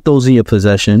you got those in your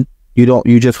possession.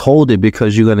 You just hold it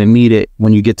because you're going to need it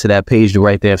when you get to that page to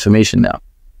write the information down.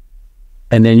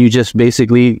 And then you just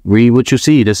basically read what you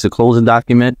see. This is a closing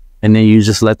document. And then you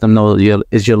just let them know,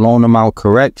 is your loan amount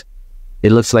correct?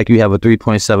 It looks like you have a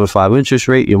 3.75 interest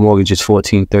rate. Your mortgage is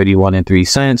 $14.31 3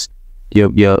 cents.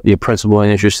 Your principal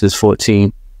and interest is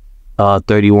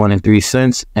 $14.31 3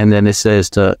 cents. And then it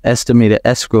says the estimated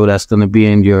escrow that's going to be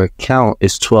in your account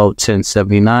is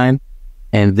 $12.10.79.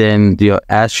 And then your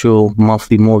actual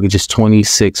monthly mortgage is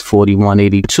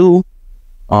 $26.41.82.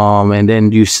 And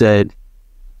then you said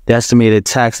the estimated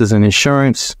taxes and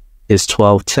insurance is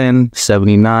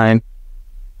 $12.10.79,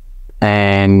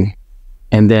 and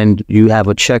then you have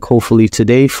a check hopefully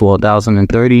today for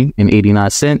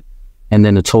 $1,030.89, and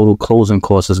then the total closing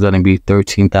cost is going to be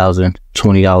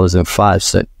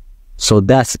 $13,020.05. So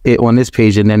that's it on this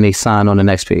page, and then they sign on the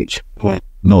next page.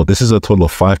 No, this is a total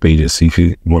of 5 pages. See if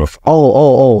you want to.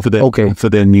 Okay. So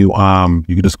then you can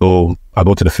just go. I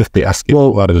go to the 5th page. I skip a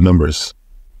lot of the numbers.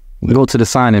 Go to the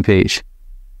sign-in page.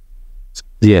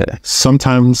 Yeah.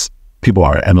 Sometimes people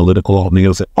are analytical. And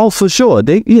they'll say, for sure.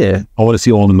 I want to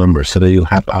see all the numbers. So then you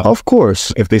have to, of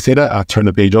course. If they say that, I'll turn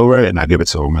the page over and I give it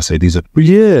to them. I say, these are,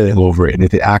 go over it. And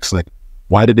if they ask, like,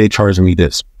 why did they charge me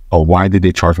this? Or why did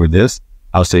they charge me this?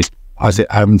 I would say,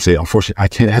 unfortunately, I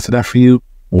can't answer that for you.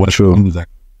 What's your like?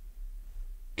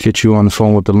 Get you on the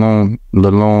phone with the loan,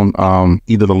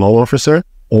 either the loan officer,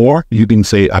 or you can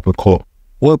say, I could call.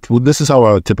 Well, this is how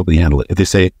I would typically handle it. If they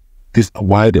say,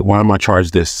 why am I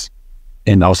charged this?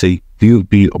 And I'll say,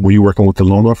 were you working with the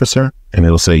loan officer? And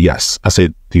it'll say, yes. I say,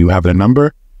 do you have their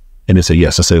number? And they say,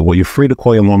 yes. I say, well, you're free to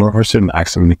call your loan officer and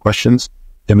ask them any questions.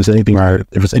 If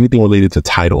it's anything related to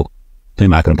title,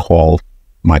 then I can call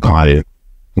my client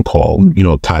and call,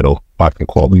 title. I can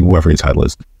call whoever your title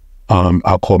is.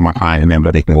 I'll call my client and then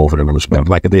they can go over the numbers.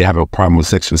 Like if they have a problem with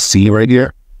section C right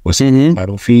here, with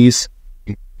title fees.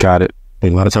 Got it. A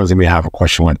lot of times they may have a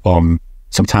question like,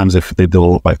 sometimes if they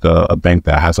deal with like a bank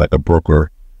that has like a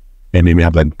broker and they may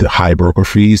have like the high broker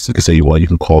fees, they can say, well, you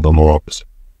can call the loan officer.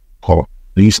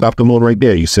 You stop the loan right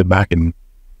there. You sit back and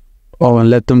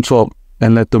let them talk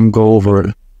and let them go over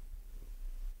it.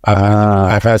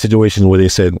 I've had situations where they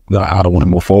said, no, I don't want to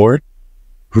move forward.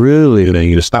 Really? And then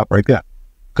you just stop right there.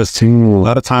 Because a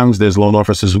lot of times there's loan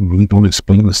officers who really don't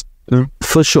explain this.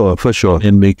 For sure.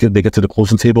 And they get to the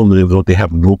closing table and they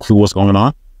have no clue what's going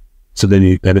on. So then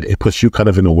it puts you kind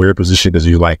of in a weird position because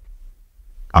you're like,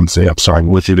 I'm sorry,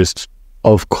 what you this?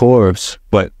 Of course.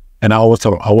 And I always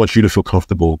tell them, I want you to feel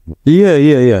comfortable.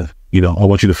 Yeah. I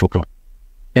want you to feel comfortable.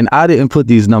 And I didn't put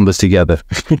these numbers together.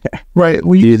 Right.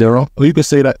 Well, you can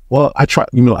say that, well, I try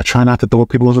not to throw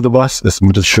people under the bus.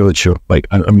 I'm just sure it's true. Like,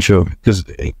 I'm sure, because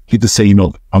you just say,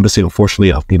 I'm just saying,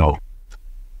 unfortunately,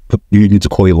 you need to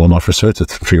call your loan officer to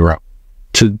figure out.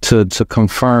 To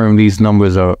confirm these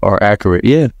numbers are accurate.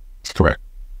 Yeah. Correct.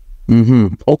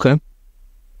 Okay.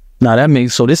 Now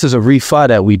so this is a refi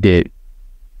that we did.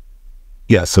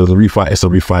 Yeah. So it's a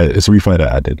refi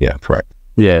that I did. Yeah. Correct.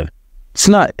 Yeah.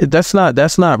 That's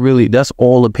not really, that's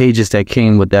all the pages that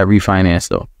came with that refinance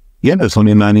though. Yeah. There's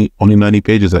only 90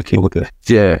 pages that came with it.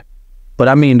 Yeah. But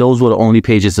I mean, those were the only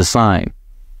pages to sign.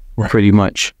 Right. Pretty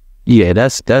much. Yeah.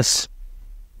 That's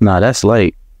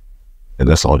light. And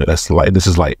that's all. That's light. This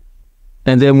is light.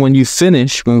 And then when we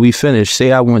finish,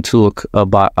 say I went to a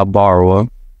borrower,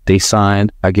 they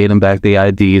signed, I gave them back their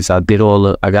IDs, I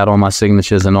got all my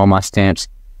signatures and all my stamps.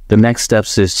 The next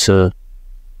steps is to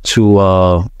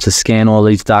scan all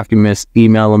these documents,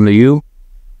 email them to you.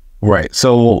 Right.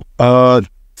 So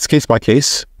it's case by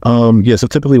case. Yeah. So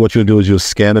typically, what you'll do is you'll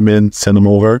scan them in, send them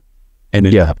over, and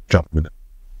then drop them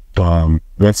in.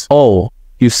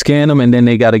 You scan them, and then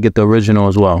they got to get the original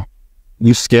as well.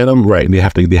 You scan them, right? And they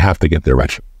have to get the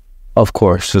original. Of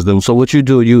course. So what you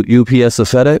do? You UPS or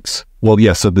FedEx? Well,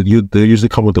 yeah. So they usually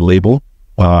come with a label,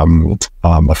 a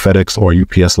FedEx or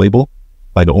UPS label,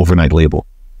 like an overnight label.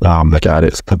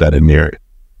 Just put that in there,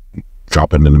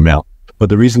 drop it in the mail. But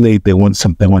the reason they want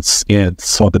scanned,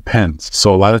 so it depends.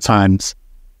 So a lot of times,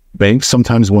 banks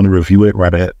sometimes want to review it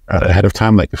right ahead of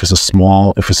time. Like if it's a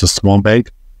small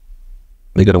bank,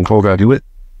 they got to review it.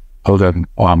 A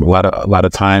lot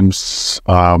of times,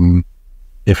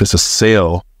 if it's a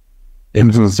sale,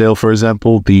 for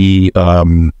example, the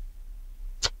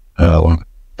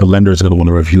lender is going to want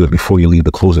to review it before you leave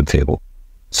the closing table.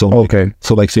 So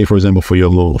like say for example for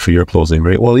your closing,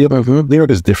 right? Well, New York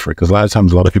is different because a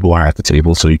lot of people are at the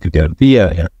table, so you could get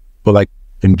it. But like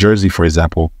in Jersey, for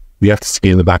example, we have to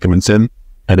scan the documents in,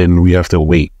 and then we have to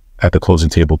wait at the closing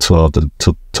table till the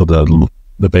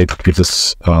bank gives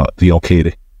us the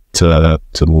okay to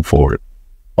move forward.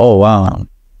 Oh wow!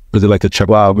 Because they like to check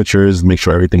signatures, make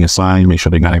sure everything is signed, make sure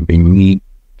they got everything you need,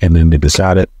 and then they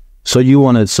decide it. So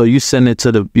you send it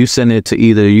to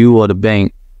either you or the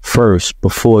bank first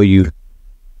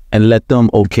and let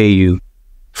them okay you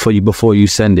before you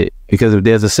send it, because if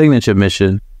there's a signature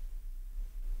mission,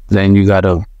 then you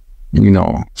gotta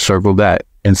circle that.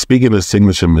 And speaking of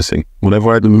signature missing,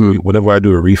 whenever I do a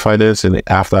refinance and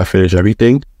after I finish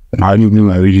everything, I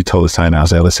usually tell the signer, I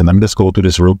say, listen, let me just go through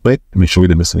this real quick and make sure we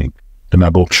didn't miss anything. And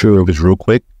I go through this real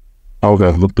quick, I'll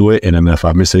look through it, and then if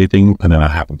I miss anything, and then I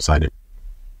have them sign it.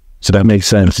 So that makes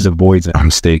sense. It avoids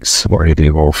mistakes or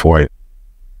anything or for it.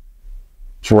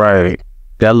 Right.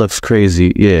 That looks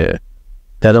crazy. Yeah.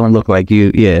 That don't look like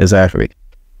you. Yeah, exactly.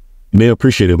 They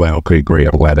appreciate it. Like, okay, great.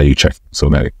 I'm glad that you checked. So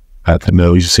that I have to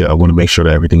know. You say, I want to make sure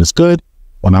that everything is good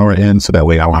on our end, so that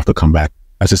way I don't have to come back.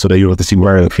 I said, so that you don't have to see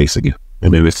where I'm facing you.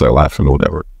 And maybe they start laughing or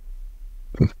whatever.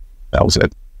 That was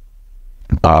it.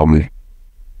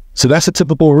 So that's a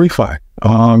typical refi.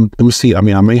 Let me see. I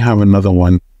mean, I may have another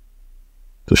one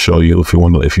to show you if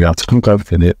you have to come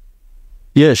in it.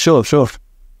 Yeah, sure.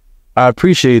 I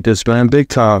appreciate this, man. Big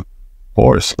time. Of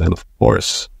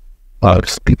course.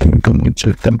 Speaking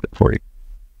for you.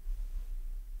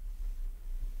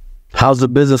 How's the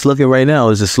business looking right now?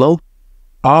 Is it slow?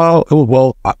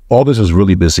 Well, August is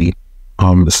really busy.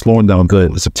 It's slowing down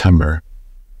good in September.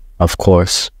 Of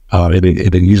course.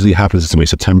 It usually happens in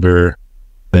September.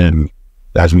 Then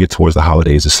as we get towards the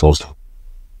holidays, it slows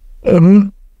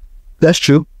down. That's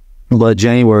true. But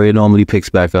January it normally picks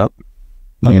back up.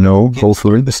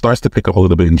 Hopefully. It starts to pick up a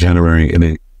little bit in January and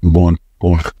then going.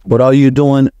 But are you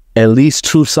doing at least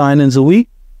 2 signings a week?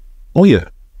 Oh, yeah.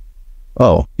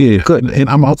 Oh, yeah. Good. And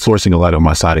I'm outsourcing a lot of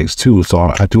my signings too. So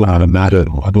I do a lot of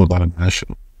national.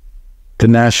 The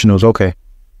nationals, okay.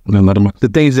 And a lot of the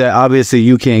things that obviously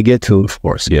you can't get to. Of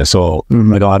course, yeah. So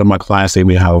like a lot of my clients, they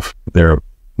may have their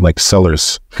like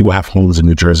sellers. People have homes in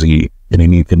New Jersey and they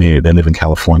live in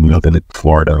California, they live in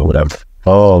Florida or whatever.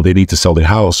 Oh, they need to sell their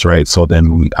house, right? So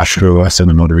then I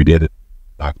send a notary did it.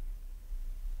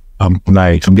 I'm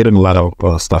getting a lot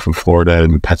of stuff in Florida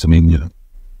and Pennsylvania.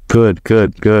 Good.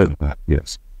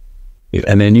 Yes.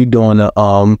 And then you doing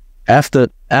after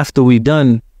we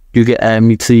done, you can add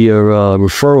me to your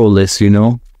referral list. You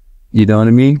know what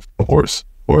I mean? Of course.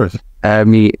 Add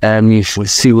me.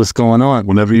 See what's going on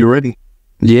whenever you're ready.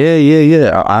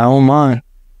 Yeah. I don't mind,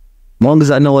 as long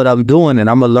as I know what I'm doing, and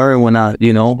I'm gonna learn when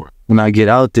I get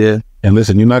out there. And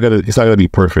listen, it's not gonna be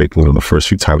perfect. The first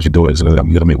few times you do it, you're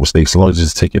gonna make mistakes. As long as you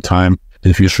just take your time,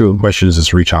 and if you're sure questions,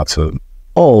 just reach out to them.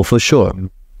 Oh, for sure.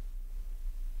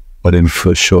 But then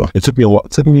for sure, it took me a while.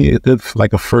 It took me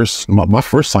like my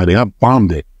first signing, I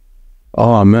bombed it.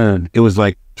 Oh man, it was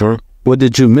like, sure. What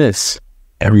did you miss?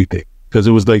 Everything, because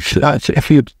it was like I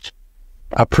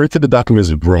printed the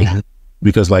documents wrong.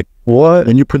 Because like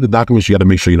when you print the documents, you got to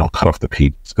make sure you don't cut off the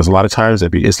pages, because a lot of times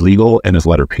it's legal and it's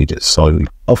letter pages. So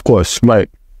of course, right.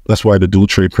 That's why the dual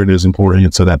tray printer is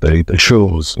important, so that they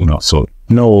shows, so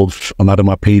a lot of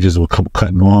my pages were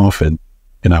cutting off and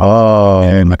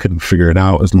I couldn't figure it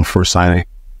out. It was my first signing,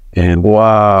 and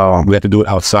wow, we had to do it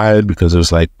outside because it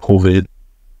was like COVID,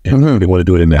 and they wanted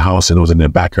to do it in their house, and it was in their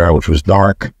backyard, which was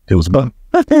dark. It was dark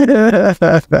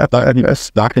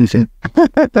and shit.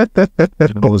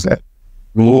 What was that?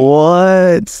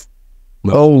 What?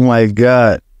 Oh my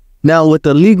God. Now with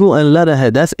the legal and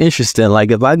letterhead, that's interesting.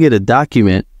 Like if I get a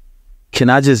document, can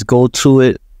I just go to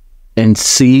it and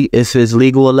see if it's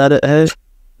legal or letterhead?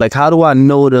 Like how do I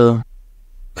know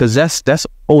because that's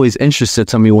always interesting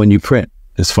to me when you print.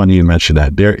 It's funny you mentioned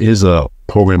that. There is a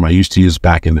program I used to use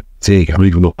back in the day. I don't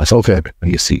even know. It's okay. Let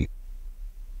me see.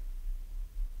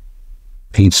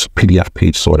 PDF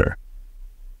page sorter.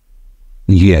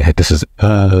 Yeah, this is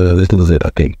it, I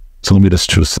think. So let me just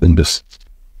choose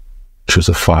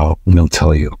a file and it'll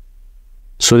tell you.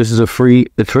 So this is it's free?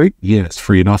 Yeah, it's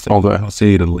free. And I'll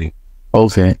say the link.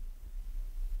 Okay.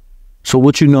 So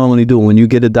what you normally do when you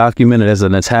get a document as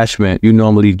an attachment, you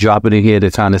normally drop it in here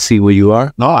to kind of see where you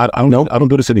are? No, I don't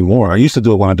do this anymore. I used to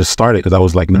do it when I just started because I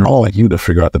was like, like you to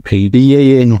figure out the page.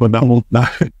 Yeah. But now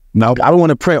I don't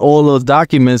want to print all those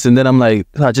documents and then I'm like,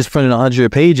 I just printed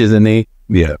 100 pages and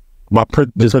yeah.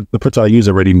 The printer I use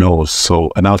already knows.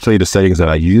 So, and I'll tell you the settings that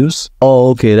I use. Oh,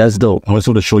 okay, that's dope. I just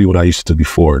want to show you what I used to do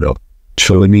before though.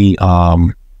 So let me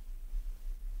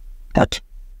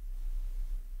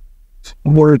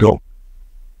where to go?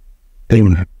 They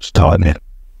even start it.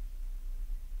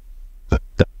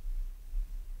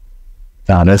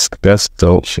 Nah, that's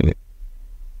dope shit.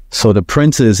 So the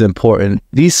printer is important.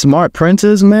 These smart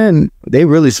printers, man, they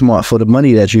really smart for the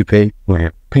money that you pay.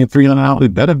 We're paying $300,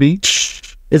 it better be.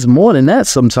 It's more than that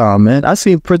sometime, man. I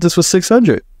seen printers for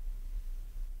 $600.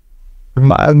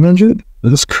 500?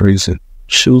 That's crazy.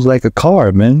 Shoes like a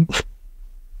car, man.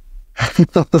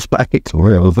 It's like,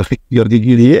 real. You gotta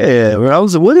get yeah, bro. I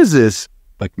was like, what is this?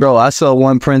 Like, bro, I saw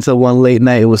one printer one late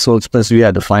night. It was so expensive, you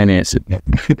had to finance it.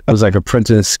 It was like a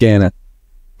printer and scanner.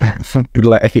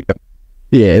 Like,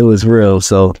 yeah, it was real.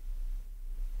 So,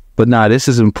 but nah, this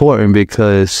is important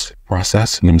because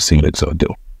process. Let me see what it's do.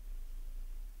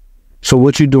 So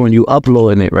what you doing? You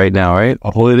uploading it right now, right?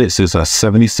 Uploaded it. So it's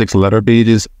 76 letter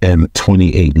pages and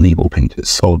 28 legal pages.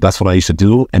 So that's what I used to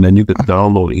do. And then you could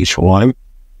download each one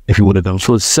if you would have done.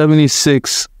 So it's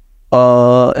 76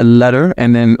 letter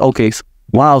and then, okay.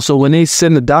 Wow. So when they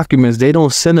send the documents, they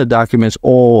don't send the documents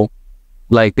all,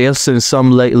 like they'll send some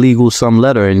legal, some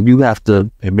letter, and you have to.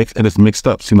 It's mixed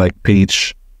up. See, like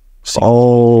page.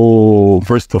 Oh,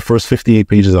 the first 58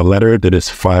 pages are letter, then it's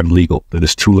 5 legal, then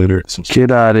it's 2 letter.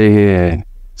 Get out of here.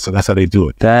 So that's how they do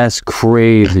it. That's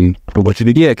crazy. But what you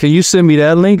need? Yeah, can you send me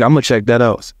that link? I'm gonna check that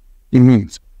out.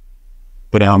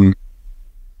 But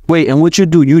wait, and what you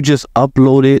do? You just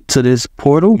upload it to this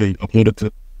portal? Yeah, you upload it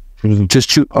to just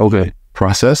choose. Okay,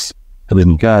 process, and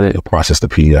then got it. You'll process the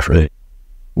PDF, right?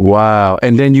 Wow.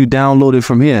 And then you download it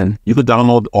from here. You could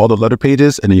download all the letter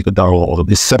pages and then you could download all of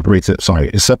it. It separates it. Sorry,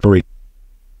 it separates.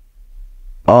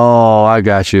 Oh, I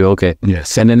got you. Okay.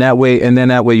 Yes. And then that way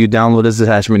you download this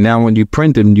attachment. Now when you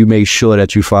print them, you make sure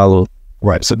that you follow.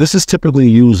 Right. So this is typically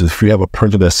used if you have a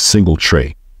printer that's single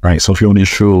tray, right? So if you're only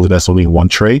sure that's only one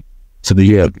tray, so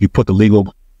then you put the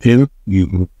legal in,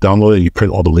 you download it, you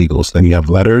print all the legals. Then you have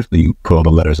letters, then you put all the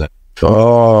letters in.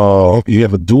 Oh. If you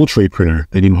have a dual tray printer,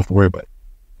 then you don't have to worry about it.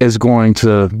 It's going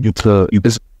to,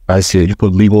 I see it. You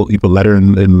put letter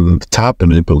in the top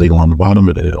and then you put legal on the bottom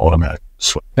and it automatically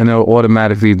switch. And it'll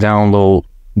automatically download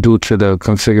due to the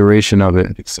configuration of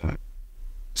it. Exactly.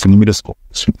 So let me just,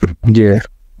 yeah.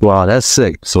 Wow, that's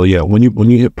sick. So yeah, when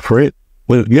you hit print,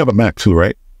 you have a Mac too,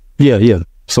 right? Yeah.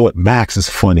 So what Macs is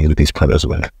funny with these printers,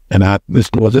 man. And this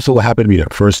is what happened to me the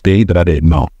first day that I didn't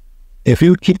know. If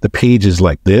you keep the pages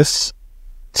like this,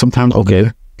 sometimes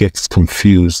gets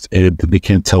confused and they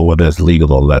can't tell whether it's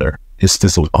legal or letter. It's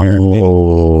just so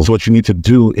what you need to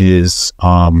do is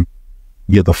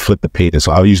you have to flip the pages.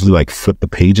 So I usually like flip the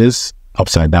pages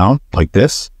upside down like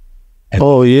this. And,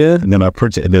 and then I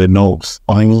print it and then it knows.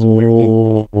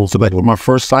 So like with my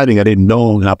first sighting, I didn't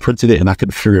know and I printed it and I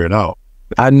couldn't figure it out.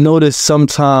 I noticed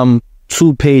sometime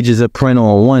 2 pages of print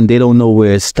on one, they don't know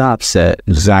where it stops at.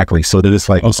 Exactly. So then it's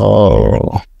like,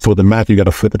 so with the Mac, you got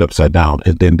to flip it upside down.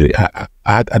 And then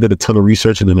I did a ton of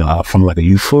research and then I found like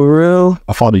For real?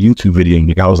 I found a YouTube video and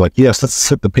the guy was like, yes, let's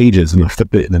flip the pages. And I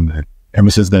flipped it and then ever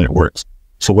since then it works.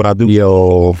 So what I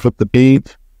do, flip the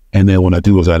page. And then what I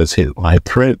do is I just hit, when I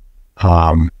print,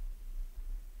 I'll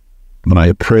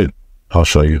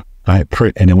show you. I hit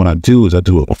print. And then what I do is I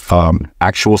do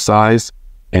actual size.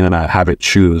 And then I have it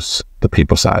choose the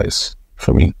paper size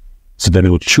for me. So then it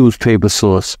will choose paper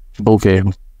source. Okay.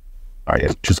 All right.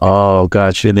 Yeah, choose. Oh,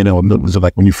 gotcha. And then so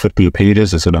like when you flip through the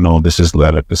pages, it said, no, this is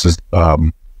letter. This is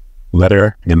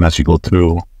letter. And as you go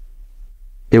through,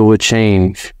 it will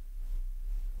change.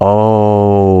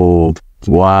 Oh,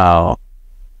 wow.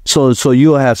 So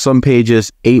you'll have some pages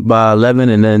 8 by 11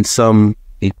 and then some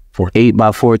 8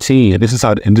 by 14. And this is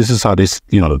how this,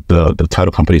 the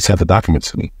title companies have the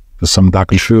documents to me. Because some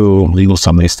documents legal,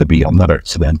 some needs to be on letter.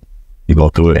 So then you go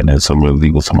through it, and then some are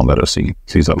legal, some on letter. So you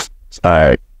see some. All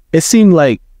right. It seemed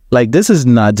like this is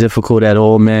not difficult at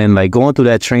all, man. Like going through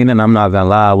that training, I'm not gonna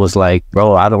lie, I was like,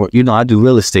 bro, I don't, I do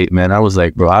real estate, man. I was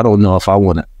like, bro, I don't know if I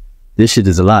wanna. This shit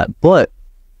is a lot. But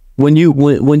when you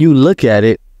look at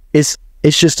it, it's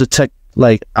just a tech.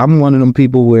 Like I'm one of them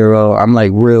people where I'm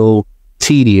like real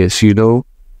tedious,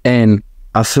 and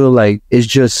I feel like it's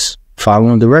just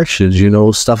following directions,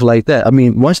 stuff like that. I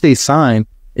mean, once they sign,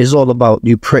 it's all about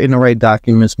you printing the right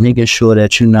documents, making sure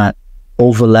that you're not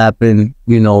overlapping,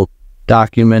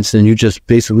 documents, and you just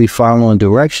basically following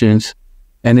directions,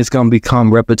 and it's gonna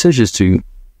become repetitious to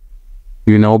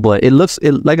you, But it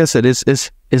like I said,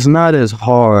 it's not as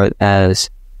hard as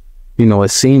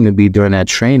it seemed to be during that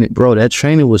training, bro. That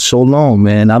training was so long,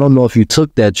 man. I don't know if you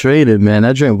took that training, man.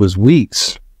 That training was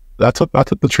weeks. I took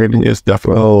the training. It's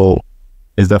definitely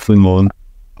long.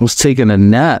 I was taking a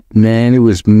nap, man. It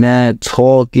was mad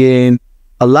talking.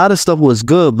 A lot of stuff was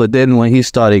good, but then when he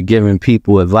started giving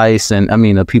people advice, and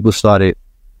people started,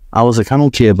 I was like, I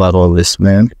don't care about all this,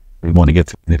 man. We want to get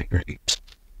to the nitty-gritty.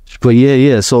 But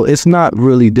yeah. So it's not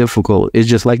really difficult. It's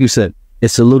just like you said,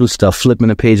 it's the little stuff, flipping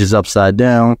the pages upside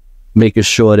down, making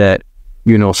sure that,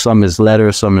 some is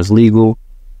letter, some is legal.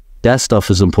 That stuff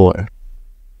is important.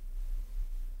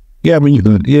 Yeah,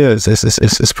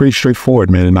 it's pretty straightforward,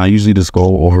 man. And I usually just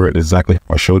go over it exactly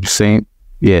how I showed you.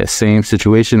 Same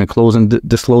situation. The closing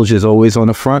disclosure is always on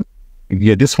the front.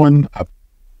 Yeah, this one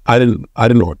I didn't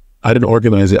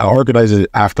organize it. I organized it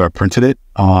after I printed it.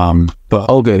 But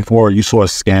okay, before you saw a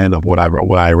scan of what I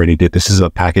already did. This is a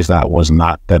package that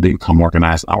didn't come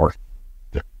organized.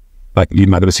 Like you're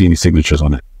not gonna see any signatures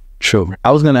on it. True. I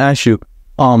was gonna ask you,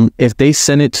 if they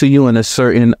send it to you in a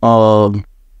certain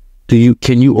do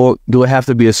it have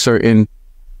to be a certain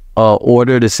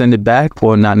order to send it back,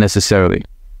 or not necessarily?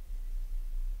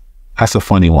 That's a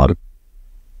funny one.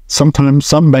 Sometimes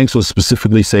some banks will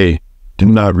specifically say, do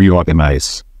not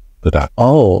reorganize the doc.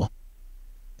 Oh.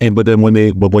 But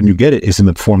when you get it, it's in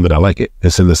the form that I like it.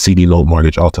 It's in the CD note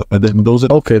mortgage alta. And then those are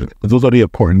the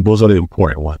important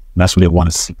ones. That's what they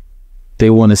want to see. They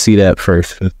want to see that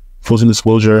first. Closing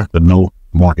disclosure, the note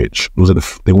mortgage.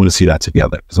 They want to see that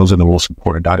together. Those are the most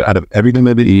important documents. Out of everything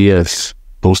that yes,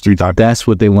 those three documents. That's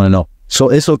what they want to know. So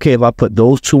it's okay if I put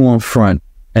those two on front,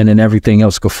 and then everything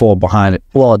else could fall behind it.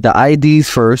 Well, the IDs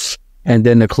first, and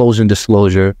then the closing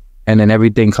disclosure, and then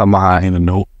everything come behind. And the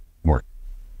note,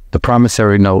 the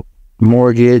promissory note,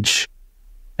 mortgage,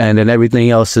 and then everything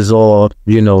else is all,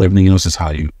 Everything else is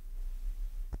how you.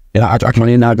 Yeah,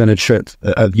 they're not going to trip.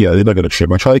 Yeah, they're not going to trip.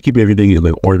 I try to keep everything in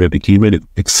the order to keep it,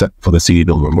 except for the CD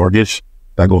note or mortgage.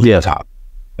 That goes to the top.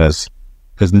 Because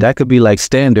that could be like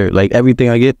standard. Like everything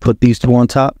I get, put these two on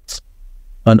top.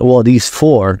 And all these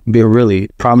four, be really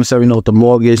promissory note, the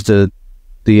mortgage, the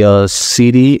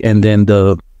CD, and then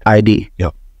the ID.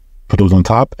 Yep. Put those on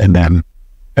top, and then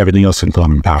everything else can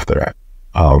come after that.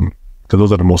 Because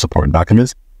those are the most important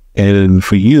documents. And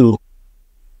for you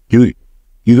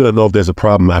gotta know if there's a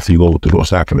problem after you go through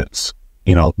those documents.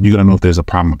 You gotta know if there's a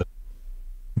problem.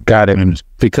 Got it.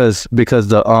 Because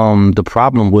the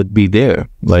problem would be there.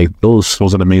 Like those are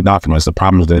the main documents. The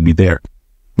problem is gonna be there.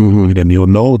 Mm-hmm. Then you'll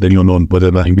know whether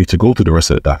or not you need to go through the rest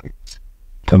of the documents.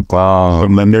 Wow.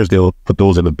 Some lenders, they'll put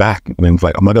those in the back, and then it's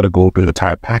like, I'm not gonna go through the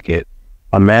entire packet.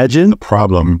 Imagine the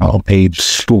problem on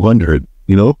page 200.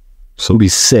 So it'll be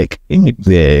sick.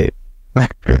 Yeah.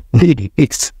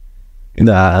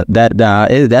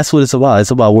 That's what it's about.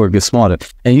 It's about working smarter,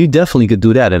 and you definitely could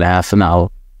do that in half an hour.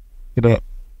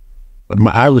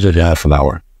 My average is half an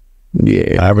hour.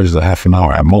 Yeah, my average is a half an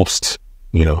hour at most.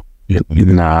 The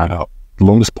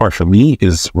longest part for me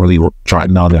is really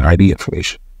jotting down the ID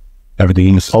information.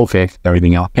 Everything is okay.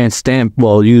 Everything else. And stamp.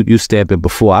 Well, you stamp it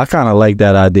before. I kind of like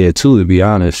that idea too, to be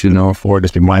honest. Or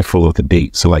just be mindful of the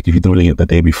date. So, like, if you're doing it the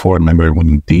day before, remember when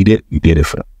you date it, you date it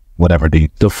for whatever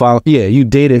date. You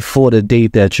date it for the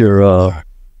date that you're.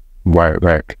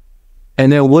 Right.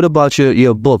 And then what about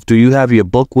your book? Do you have your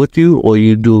book with you, or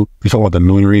you do? You talking about the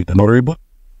notary book?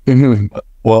 Mm-hmm.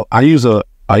 Well, I use an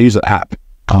app.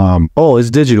 It's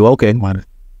digital. Okay.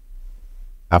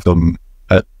 Have them.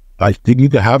 I think you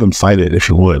could have them sign it if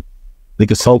you would. They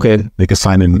could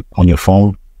sign in on your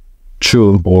phone.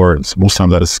 True. Or most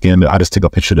times I just scan it. I just take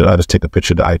a picture of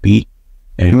the IP,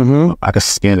 and I can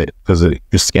scan it because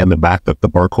you scan the back, the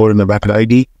barcode in the back of the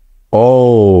ID.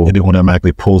 Oh. And it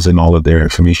automatically pulls in all of their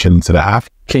information into the app.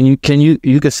 Can you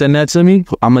send that to me?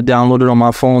 I'm gonna download it on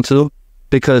my phone too,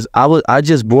 because I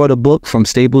just bought a book from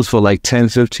Staples for like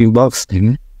 $10-15.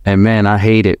 Mm-hmm. And man, I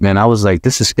hate it, man. I was like,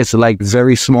 it's like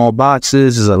very small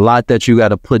boxes. There's a lot that you got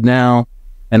to put down.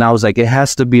 And I was like, it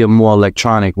has to be a more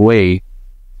electronic way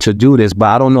to do this, but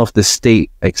I don't know if the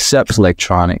state accepts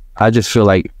electronic. I just feel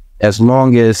like as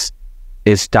long as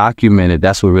it's documented,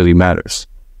 that's what really matters.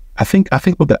 I think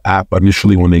with the app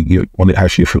initially, when they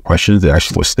ask you a few questions, they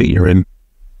ask you what state you're in,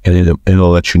 and it'll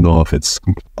let you know if it's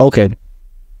okay.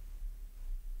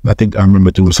 I think I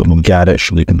remember doing something like that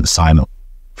actually in the sign up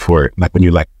for it, like when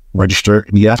you like register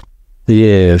in the app.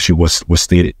 Yeah, she was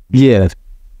stated. Yeah,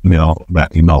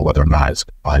 that whether or not it's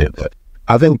compliant, but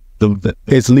I think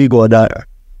it's legal or not.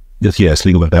 Yeah, it's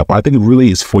legal at that. But I think it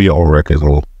really is for your own records.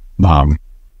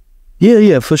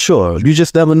 Yeah, for sure. You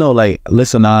just never know. Like,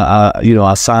 listen,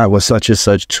 I signed with such and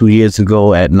such 2 years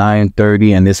ago at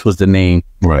 9:30, and this was the name.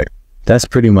 Right. That's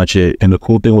pretty much it. And the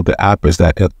cool thing with the app is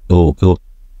that it'll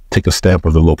take a stamp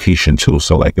of the location too.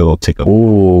 So like it'll take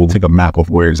a map of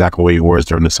where you were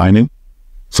during the signing.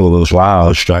 So it'll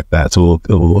extract that. So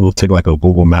it'll take like a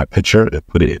Google Map picture and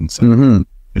put it in.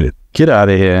 Get out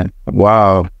of here!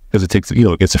 Wow. Because it takes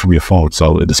it gets it from your phone.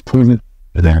 So it just put it.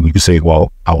 And then you can say,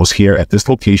 well, I was here at this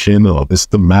location, or this is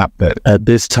the map that at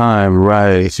this time,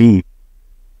 right?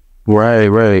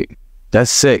 Right.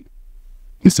 That's sick.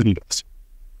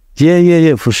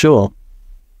 Yeah, for sure.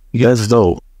 That's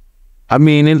dope. I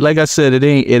mean, like I said,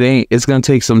 it's gonna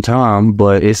take some time,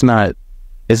 but it's not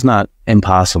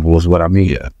impossible, is what I mean.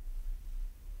 Yeah.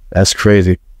 That's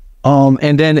crazy.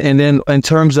 And then in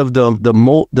terms of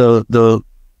the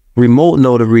remote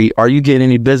notary, are you getting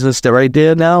any business right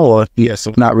there now, or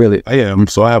so not really? I am.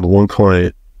 So I have one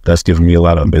client that's giving me a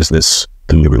lot of business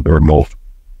through the remote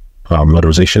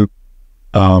notarization.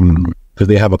 Because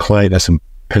they have a client that's in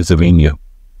Pennsylvania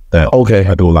that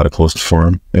I do a lot of closings for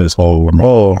him. And it's all remote.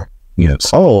 Oh, yes.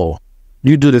 Oh,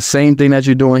 you do the same thing that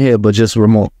you're doing here, but just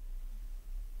remote.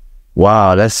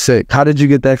 Wow, that's sick. How did you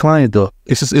get that client though?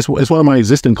 It's one of my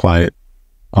existing clients.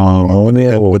 They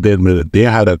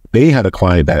had a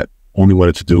client that only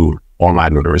wanted to do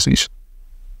online notarization.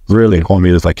 Really? They called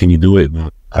me. It's like, can you do it? And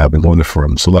I've been doing it for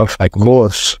him. So like, of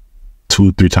course,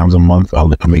 2-3 times a month, I'll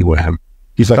meet with him.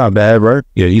 He's like, not bad, right?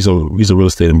 Yeah, he's a real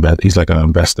estate investor. He's like an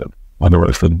investor.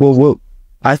 Well,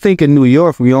 I think in New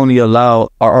York we only allow.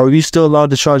 Are we still allowed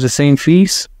to charge the same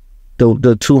fees?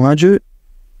 The 200?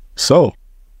 So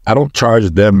I don't charge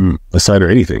them a site or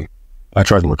anything. I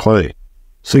charge them a client.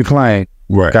 So your client.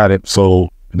 Right. Got it. So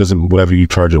it doesn't, whatever you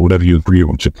charge it, whatever you agree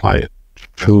with your client.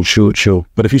 True.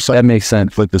 But if you that makes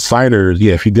sense. Like the signers,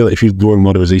 if you're doing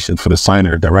notarization for the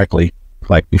signer directly,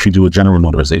 like if you do a general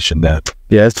notarization,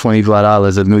 it's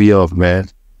 $25 in New York, man.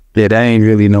 Yeah, that ain't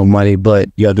really no money, but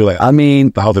you gotta do like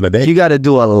 $1,000 a day. You gotta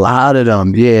do a lot of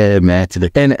them, yeah, man.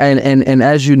 And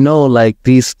as you know, like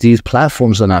these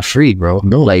platforms are not free, bro.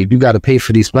 No, like you gotta pay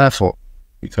for these platforms.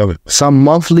 You tell me. Some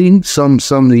monthly, some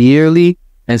yearly,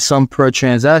 and some per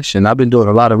transaction. I've been doing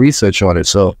a lot of research on it.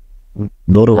 So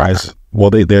notarize. Well,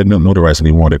 they're not notarized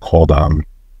anymore. They're called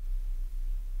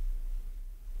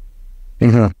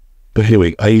But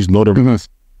anyway, I use Notaries.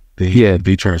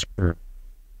 They charge per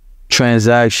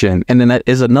transaction. And then that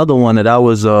is another one that I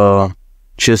was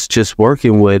just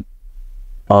working with.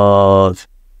 And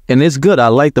it's good. I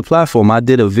like the platform. I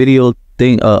did a video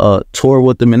thing, tour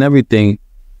with them and everything.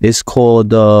 It's called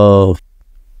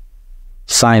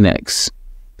Signex.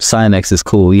 Signex is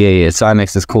cool. Yeah.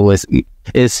 Signex is cool.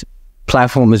 Its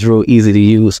platform is real easy to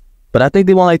use. But I think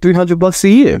they want like $300 a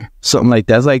year, something like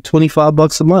that. It's like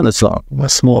 $25 a month or something.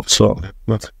 That's small. So,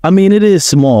 I mean, it is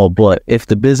small, but if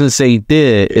the business ain't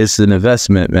there, it's an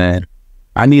investment, man.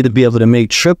 I need to be able to make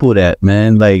triple that,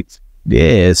 man. Like,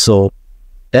 yeah. So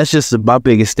that's just my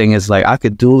biggest thing is like, I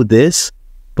could do this,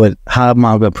 but how am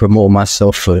I going to promote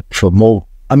myself for more?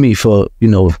 I mean,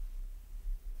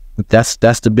 that's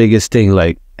the biggest thing.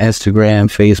 Like Instagram,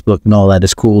 Facebook, and all that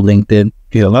is cool. LinkedIn.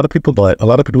 Yeah, a lot of people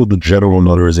do general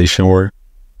notarization work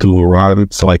through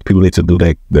Arron. So like people need to do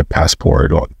their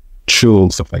passport or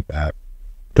stuff like that.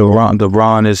 The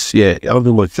Arron is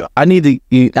I need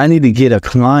to get a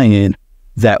client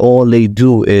that all they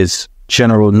do is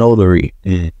general notary,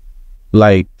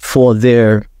 like for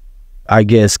their, I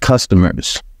guess,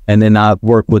 customers, and then I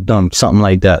work with them, something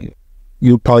like that.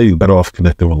 You'll probably be better off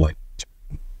connecting with like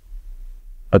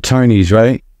attorneys,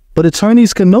 right? But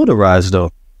attorneys can notarize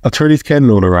though. Attorneys can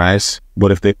notarize,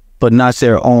 but not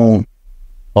their own.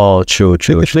 Oh, true.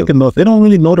 They don't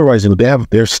really notarize it. They have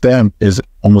their stamp is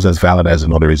almost as valid as a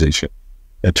notarization.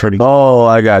 Attorney. Oh,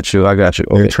 I got you. Okay.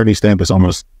 The attorney stamp is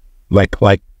almost like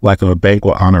a bank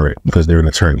will honor it because they're an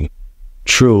attorney.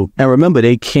 True. And remember,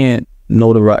 they can't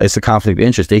notarize. It's a conflict of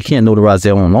interest. They can't notarize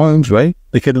their own loans, right?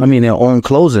 They can. I mean, their own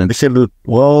closing. They can.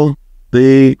 Well,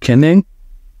 they can.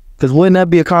 Because wouldn't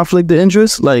that be a conflict of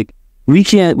interest? Like, We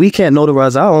can't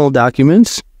notarize our own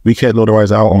documents. We can't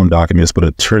notarize our own documents, but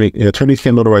attorneys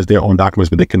can notarize their own documents,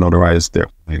 but they can notarize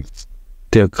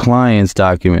their clients'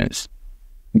 documents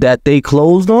that they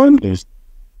closed on.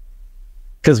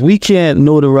 Because we can't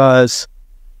notarize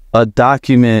a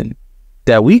document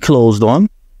that we closed on,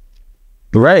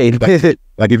 right?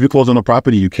 Like if you close on a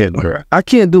property, you can't notarize. I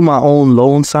can't do my own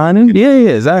loan signing. Yeah,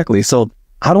 exactly. So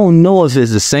I don't know if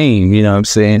it's the same. You know what I'm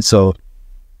saying? So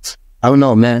I don't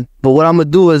know, man. But what I'm gonna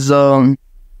do is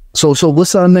So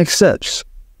what's our next steps?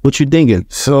 What you thinking?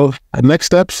 So next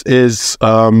steps is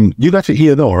you got your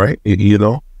E&O, right?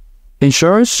 E&O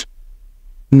insurance?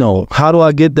 No. How do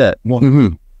I get that? Well,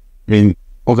 I mean,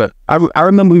 okay. I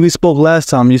remember we spoke last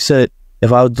time. You said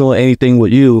if I was doing anything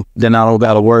with you, then I don't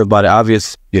gotta worry about it.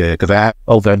 Obvious. Yeah, because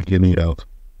you need out.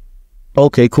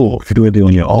 Okay, cool. If you do anything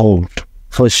on your own,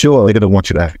 for sure, they're gonna want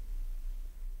you to.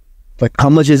 Like, how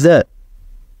much is that?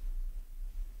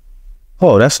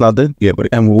 Oh, that's nothing. Yeah, but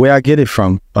and where I get it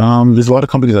from? There's a lot of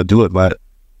companies that do it, but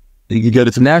you get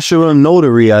it to National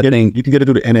Notary. I think you can get it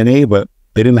through the NNA, but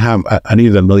they didn't have. I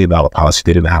needed $1 million policy.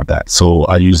 They didn't have that, so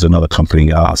I used another company.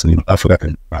 So I forgot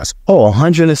the price. Oh,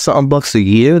 $100 and something bucks a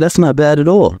year. That's not bad at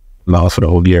all. No, for the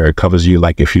whole year. It covers you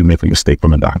like if you make a mistake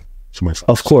from a doc.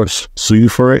 Of course. Sue you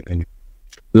for it. And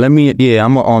let me. Yeah,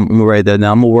 I'm gonna write that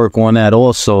down. I'm gonna work on that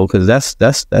also because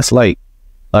that's like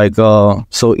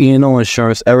so E&O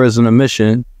insurance, errors and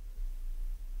omission.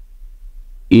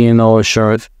 E&O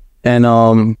insurance and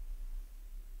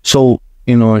so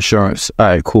E&O insurance. All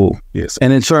right, cool. Yes.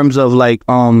 And in terms of like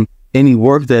any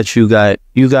work that you got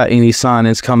any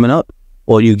signings coming up,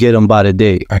 or you get them by the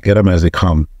day? I get them as they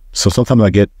come. So sometimes I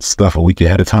get stuff a week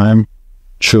ahead of time.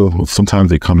 True. Sometimes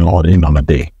they come in all in on a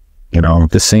day.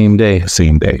 The same day.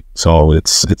 So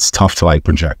it's tough to like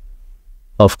project.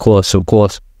 Of course.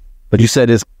 But you said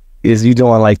is you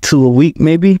doing like 2 a week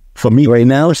maybe? For me right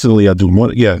now, personally, I do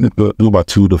more. Yeah, do about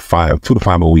 2 to 5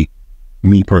 a week.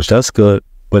 Me personally. That's good.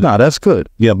 But no, that's good.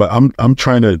 Yeah, but I'm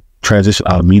trying to transition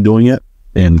out of me doing it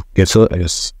and get to it. I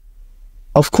guess.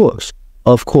 Of course.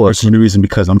 That's the reason,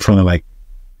 because I'm trying to like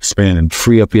expand and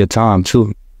free up your time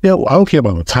too. Yeah, well, I don't care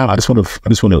about my time. I just want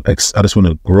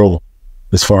to grow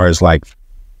as far as like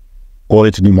going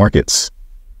into new markets.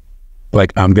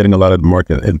 Like I'm getting a lot of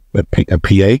market at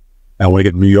PA. I want to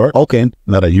get New York. Okay.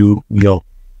 Not a you know.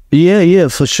 Yeah,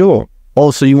 for sure.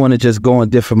 Also, you want to just go in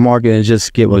different market and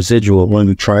just get residual. I want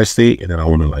to tri-state, and then I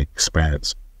want to like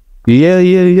expand.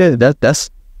 Yeah. That's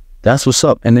what's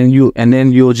up. And then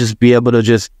you'll just be able to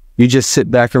just sit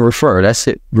back and refer. That's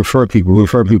it. Refer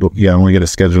people. Yeah, I want to get a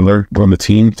scheduler on the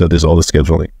team that does all the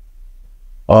scheduling.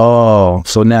 Oh,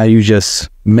 so now you just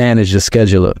manage the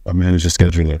scheduler. I manage the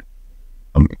scheduler.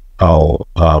 I'll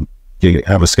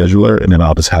have a scheduler, and then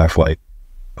I'll just have like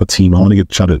a team. I want to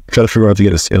try to figure out how to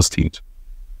get a sales team.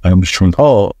 I'm just trying to.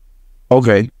 Oh,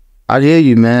 okay. I hear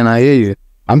you, man. I hear you.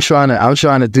 I'm trying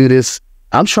to do this.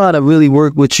 I'm trying to really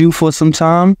work with you for some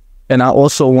time, and I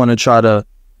also want to try to,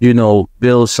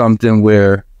 build something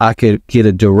where I could get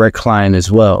a direct client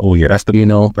as well. Oh yeah, that's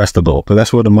the that's the goal. But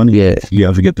that's where the money. Yeah, you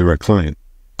have to get direct client.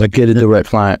 Like get a direct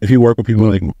client. If you work with people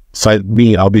like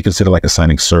me, I'll be considered like a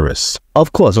signing service.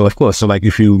 Of course. So like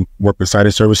if you work with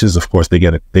signing services, of course they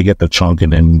get the chunk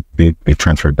and then they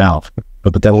transfer it down.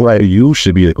 But that's right. You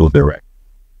should be go direct.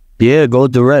 Yeah, go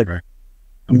direct. Right.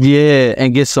 Yeah,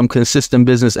 and get some consistent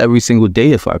business every single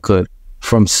day if I could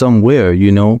from somewhere,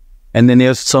 And then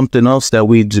there's something else that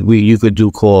you could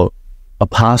do called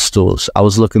apostles. I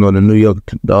was looking on the New York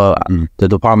the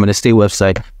Department of State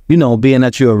website. Being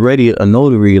that you're already a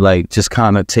notary, like just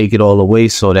kind of take it all away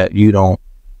so that you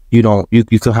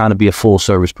can kind of be a full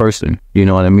service person. You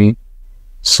know what I mean?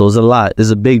 So it's a lot. It's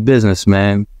a big business,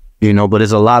 man. But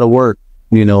it's a lot of work.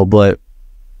 But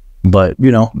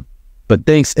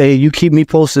thanks. Hey, you keep me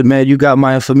posted, man. You got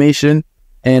my information,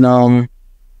 and I'm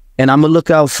gonna look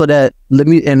out for that.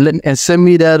 And send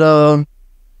me that.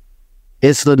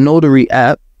 It's the Notary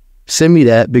app. Send me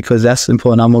that because that's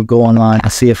important. I'm gonna go online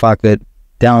and see if I could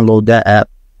download that app.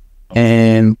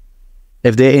 And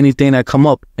if there's anything that come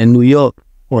up in New York,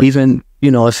 or even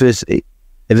if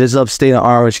it's upstate in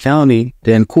Orange County,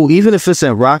 then cool. Even if it's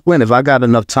in Rockland, if I got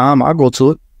enough time, I'll go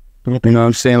to it. You know what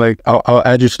I'm saying? Like I'll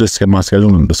add you to my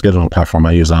scheduling. The scheduling platform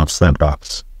I use on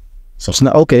Snapdocs. So it's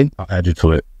not okay. I'll add you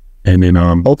to it, and then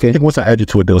okay. I think once I add you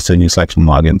to it, they'll send you like some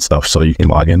login stuff so you can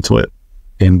log into it.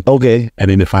 And okay. And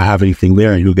then if I have anything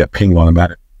there, you'll get pinged on about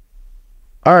it.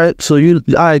 All right. So all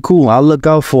right, cool. I'll look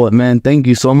out for it, man. Thank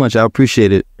you so much. I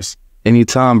appreciate it.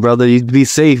 Anytime, brother. You be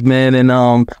safe, man. And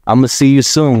I'm gonna see you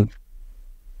soon.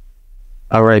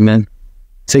 All right, man.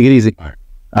 Take it easy. All right.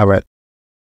 All right.